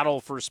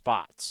battle for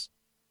spots.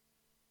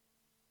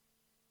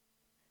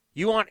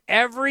 You want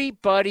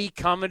everybody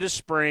coming to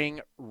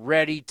spring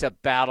ready to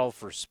battle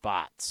for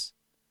spots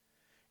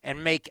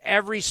and make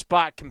every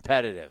spot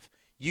competitive.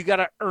 You got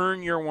to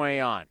earn your way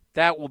on.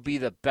 That will be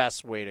the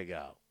best way to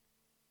go.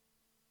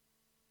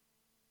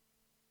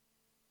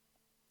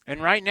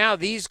 And right now,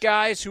 these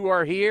guys who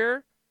are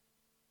here,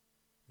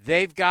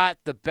 they've got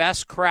the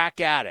best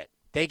crack at it.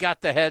 They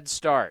got the head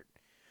start.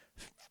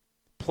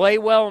 Play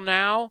well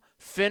now,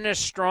 finish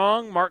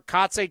strong. Mark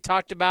Kotze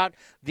talked about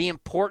the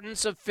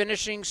importance of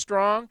finishing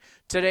strong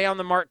today on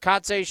the Mark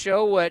Kotze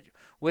Show,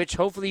 which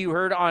hopefully you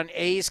heard on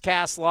A's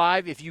Cast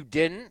Live. If you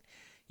didn't,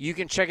 you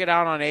can check it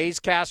out on A's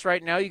Cast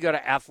right now. You go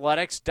to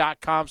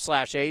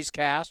athletics.com/A's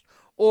Cast,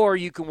 or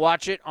you can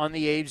watch it on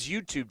the A's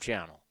YouTube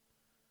channel.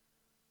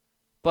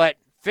 But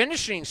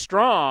finishing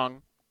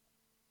strong,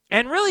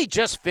 and really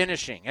just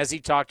finishing, as he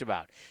talked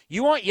about.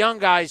 You want young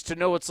guys to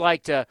know what it's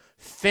like to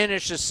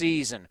finish a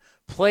season,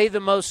 play the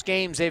most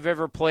games they've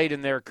ever played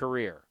in their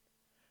career.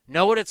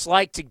 Know what it's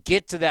like to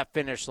get to that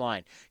finish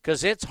line,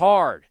 because it's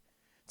hard.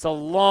 It's a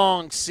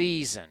long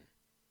season.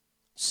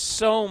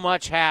 So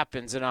much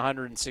happens in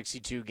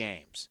 162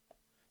 games.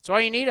 That's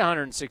why you need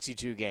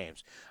 162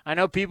 games. I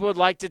know people would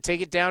like to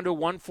take it down to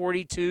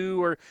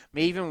 142 or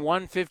maybe even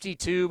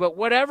 152, but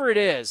whatever it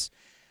is,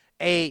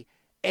 a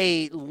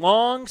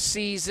long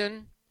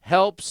season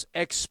helps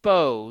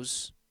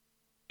expose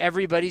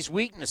everybody's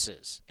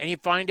weaknesses, and you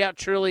find out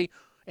truly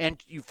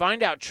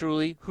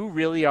who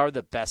really are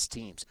the best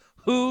teams.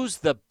 Who's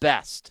the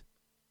best?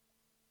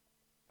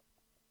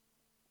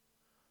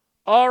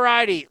 All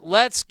righty,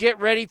 let's get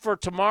ready for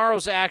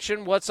tomorrow's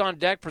action. What's on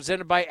deck?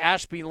 Presented by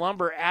Ashby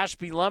Lumber.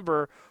 Ashby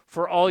Lumber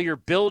for all your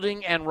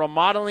building and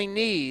remodeling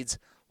needs.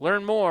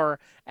 Learn more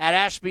at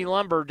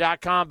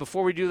ashbylumber.com.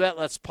 Before we do that,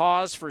 let's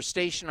pause for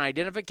station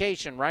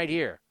identification right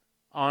here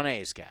on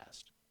A's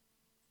Cast.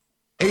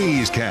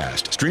 A's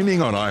Cast,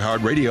 streaming on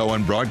iHeartRadio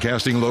and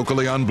broadcasting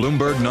locally on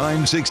Bloomberg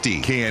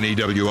 960,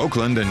 KNEW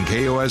Oakland, and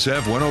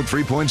KOSF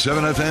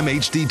 103.7 FM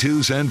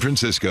HD2 San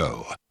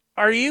Francisco.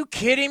 Are you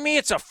kidding me?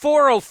 It's a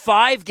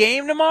 4:05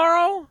 game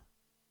tomorrow?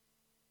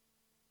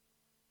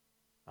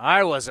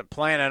 I wasn't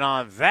planning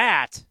on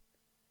that.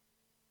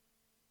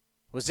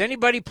 Was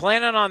anybody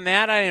planning on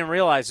that? I didn't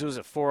realize it was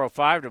at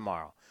 4:05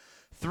 tomorrow.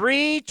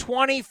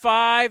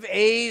 3:25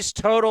 A's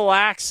total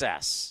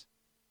access.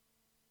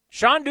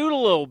 Sean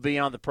Doolittle will be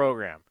on the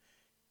program.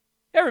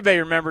 Everybody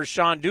remembers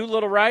Sean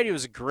Doolittle, right? He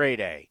was a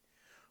great A.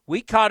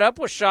 We caught up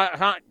with Sean.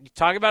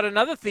 Talk about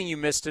another thing you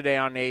missed today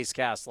on A's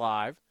Cast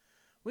Live.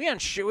 We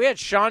had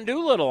Sean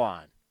Doolittle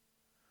on.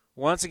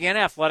 Once again,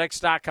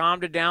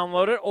 athletics.com to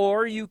download it,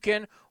 or you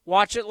can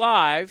watch it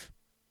live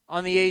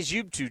on the A's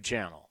YouTube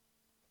channel.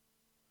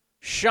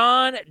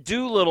 Sean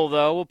Doolittle,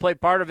 though, will play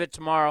part of it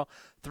tomorrow,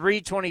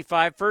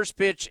 3:25. First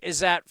pitch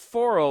is at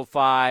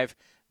 4:05.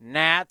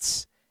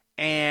 Nats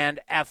and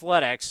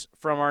Athletics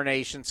from our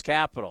nation's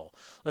capital.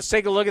 Let's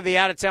take a look at the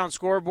out-of-town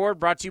scoreboard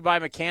brought to you by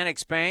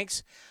Mechanics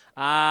Banks.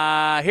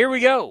 Here we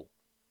go.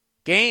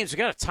 Games. We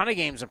got a ton of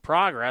games in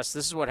progress.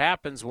 This is what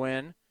happens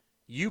when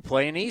you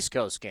play an East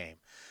Coast game.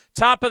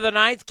 Top of the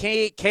ninth,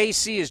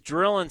 KC is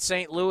drilling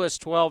St. Louis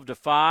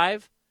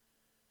 12-5.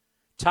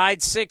 Tied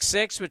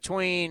 6-6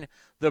 between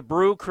the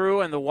Brew Crew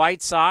and the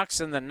White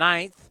Sox in the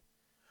ninth.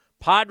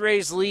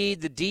 Padres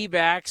lead the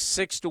D-backs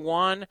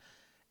 6-1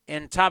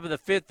 in top of the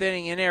fifth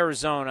inning in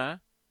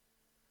Arizona.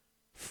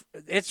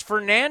 It's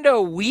Fernando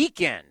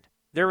weekend.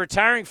 They're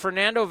retiring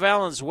Fernando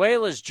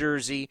Valenzuela's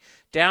jersey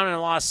down in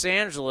Los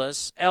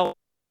Angeles.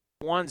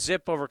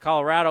 1-0 over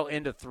Colorado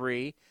into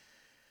 3.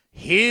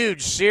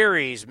 Huge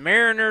series.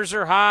 Mariners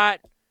are hot.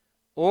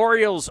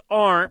 Orioles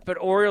aren't, but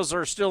Orioles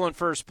are still in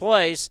first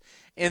place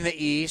in the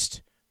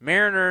East.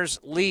 Mariners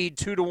lead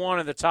 2-1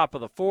 in the top of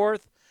the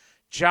fourth.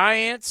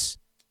 Giants,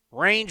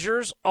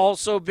 Rangers,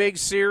 also big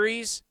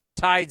series,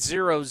 tied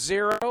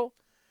 0-0.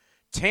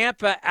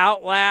 Tampa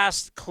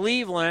outlasts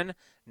Cleveland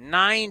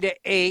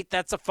 9-8.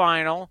 That's a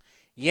final.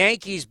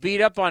 Yankees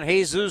beat up on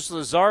Jesus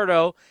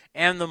Luzardo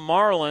and the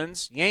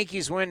Marlins.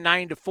 Yankees win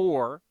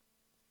 9-4.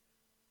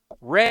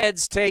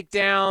 Reds take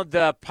down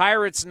the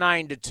Pirates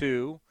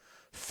 9-2.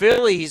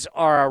 Phillies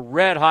are a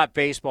red-hot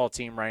baseball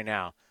team right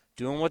now.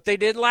 Doing what they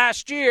did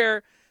last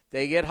year.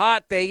 They get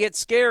hot. They get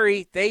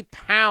scary. They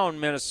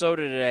pound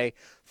Minnesota today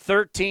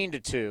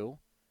 13-2.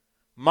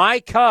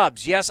 My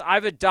Cubs. Yes,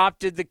 I've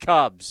adopted the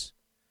Cubs.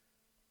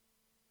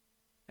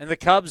 And the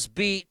Cubs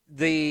beat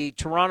the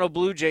Toronto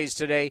Blue Jays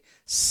today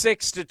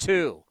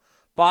 6-2.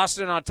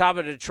 Boston on top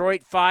of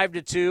Detroit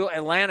 5-2.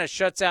 Atlanta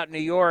shuts out New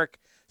York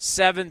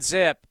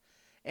 7-0.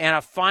 And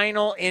a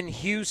final in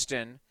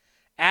Houston.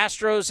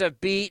 Astros have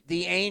beat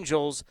the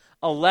Angels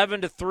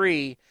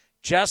 11-3.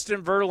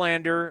 Justin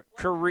Verlander.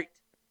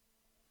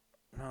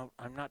 No,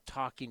 I'm not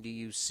talking to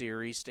you,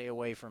 Siri. Stay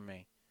away from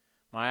me.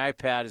 My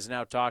iPad is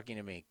now talking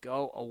to me.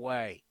 Go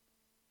away.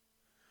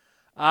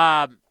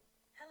 Hello. How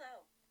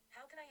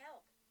can I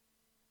help?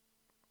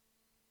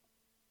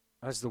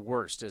 That's the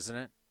worst, isn't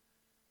it?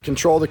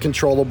 Control the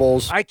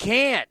controllables. I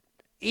can't.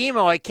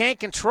 Emo, I can't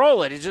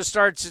control it. It just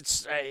starts,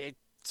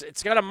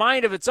 it's got a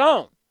mind of its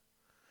own.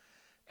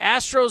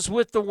 Astros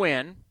with the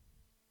win.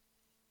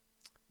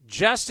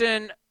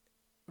 Justin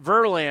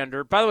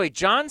Verlander. By the way,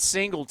 John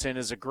Singleton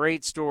is a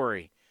great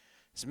story.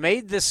 He's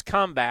made this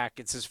comeback.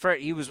 It's his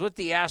first. He was with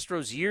the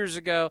Astros years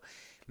ago.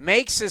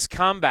 Makes his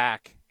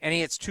comeback, and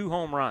he hits 2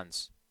 home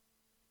runs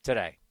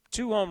today.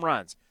 2 home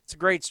runs. It's a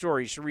great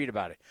story. You should read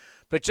about it.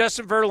 But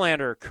Justin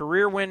Verlander,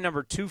 career win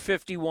number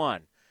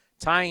 251,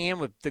 tying in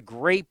with the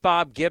great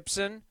Bob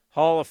Gibson,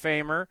 Hall of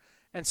Famer,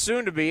 and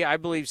soon to be, I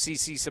believe,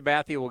 CC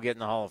Sabathia will get in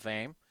the Hall of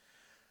Fame.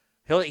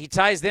 He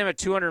ties them at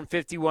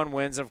 251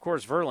 wins. Of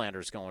course,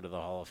 Verlander's going to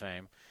the Hall of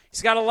Fame.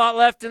 He's got a lot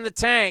left in the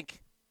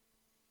tank.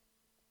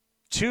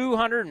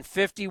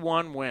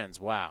 251 wins.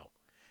 Wow.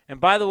 And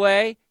by the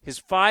way, his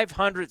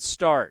 500th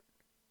start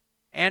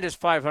and his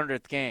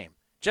 500th game,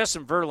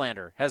 Justin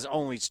Verlander has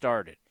only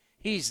started.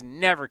 He's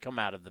never come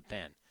out of the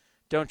pen.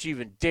 Don't you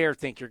even dare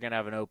think you're going to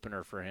have an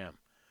opener for him.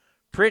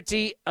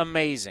 Pretty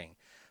amazing.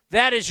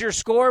 That is your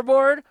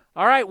scoreboard.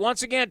 All right,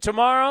 once again,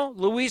 tomorrow,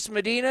 Luis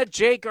Medina,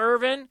 Jake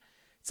Irvin.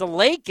 It's a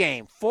late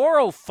game,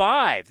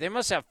 4:05. They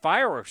must have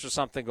fireworks or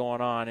something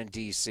going on in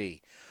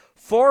D.C.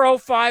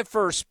 4:05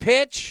 first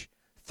pitch,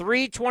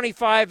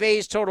 3:25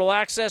 A's total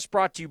access,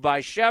 brought to you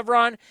by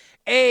Chevron.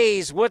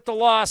 A's with the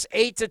loss,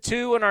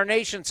 8-2 in our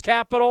nation's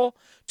capital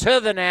to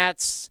the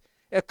Nats.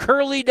 A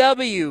curly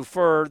W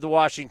for the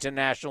Washington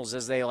Nationals,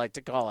 as they like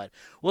to call it.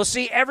 We'll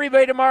see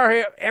everybody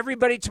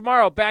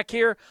tomorrow back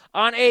here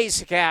on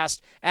A's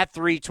Cast at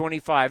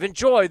 3:25.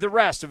 Enjoy the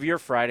rest of your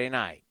Friday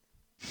night.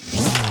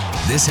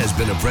 This has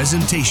been a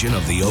presentation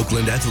of the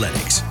Oakland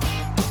Athletics.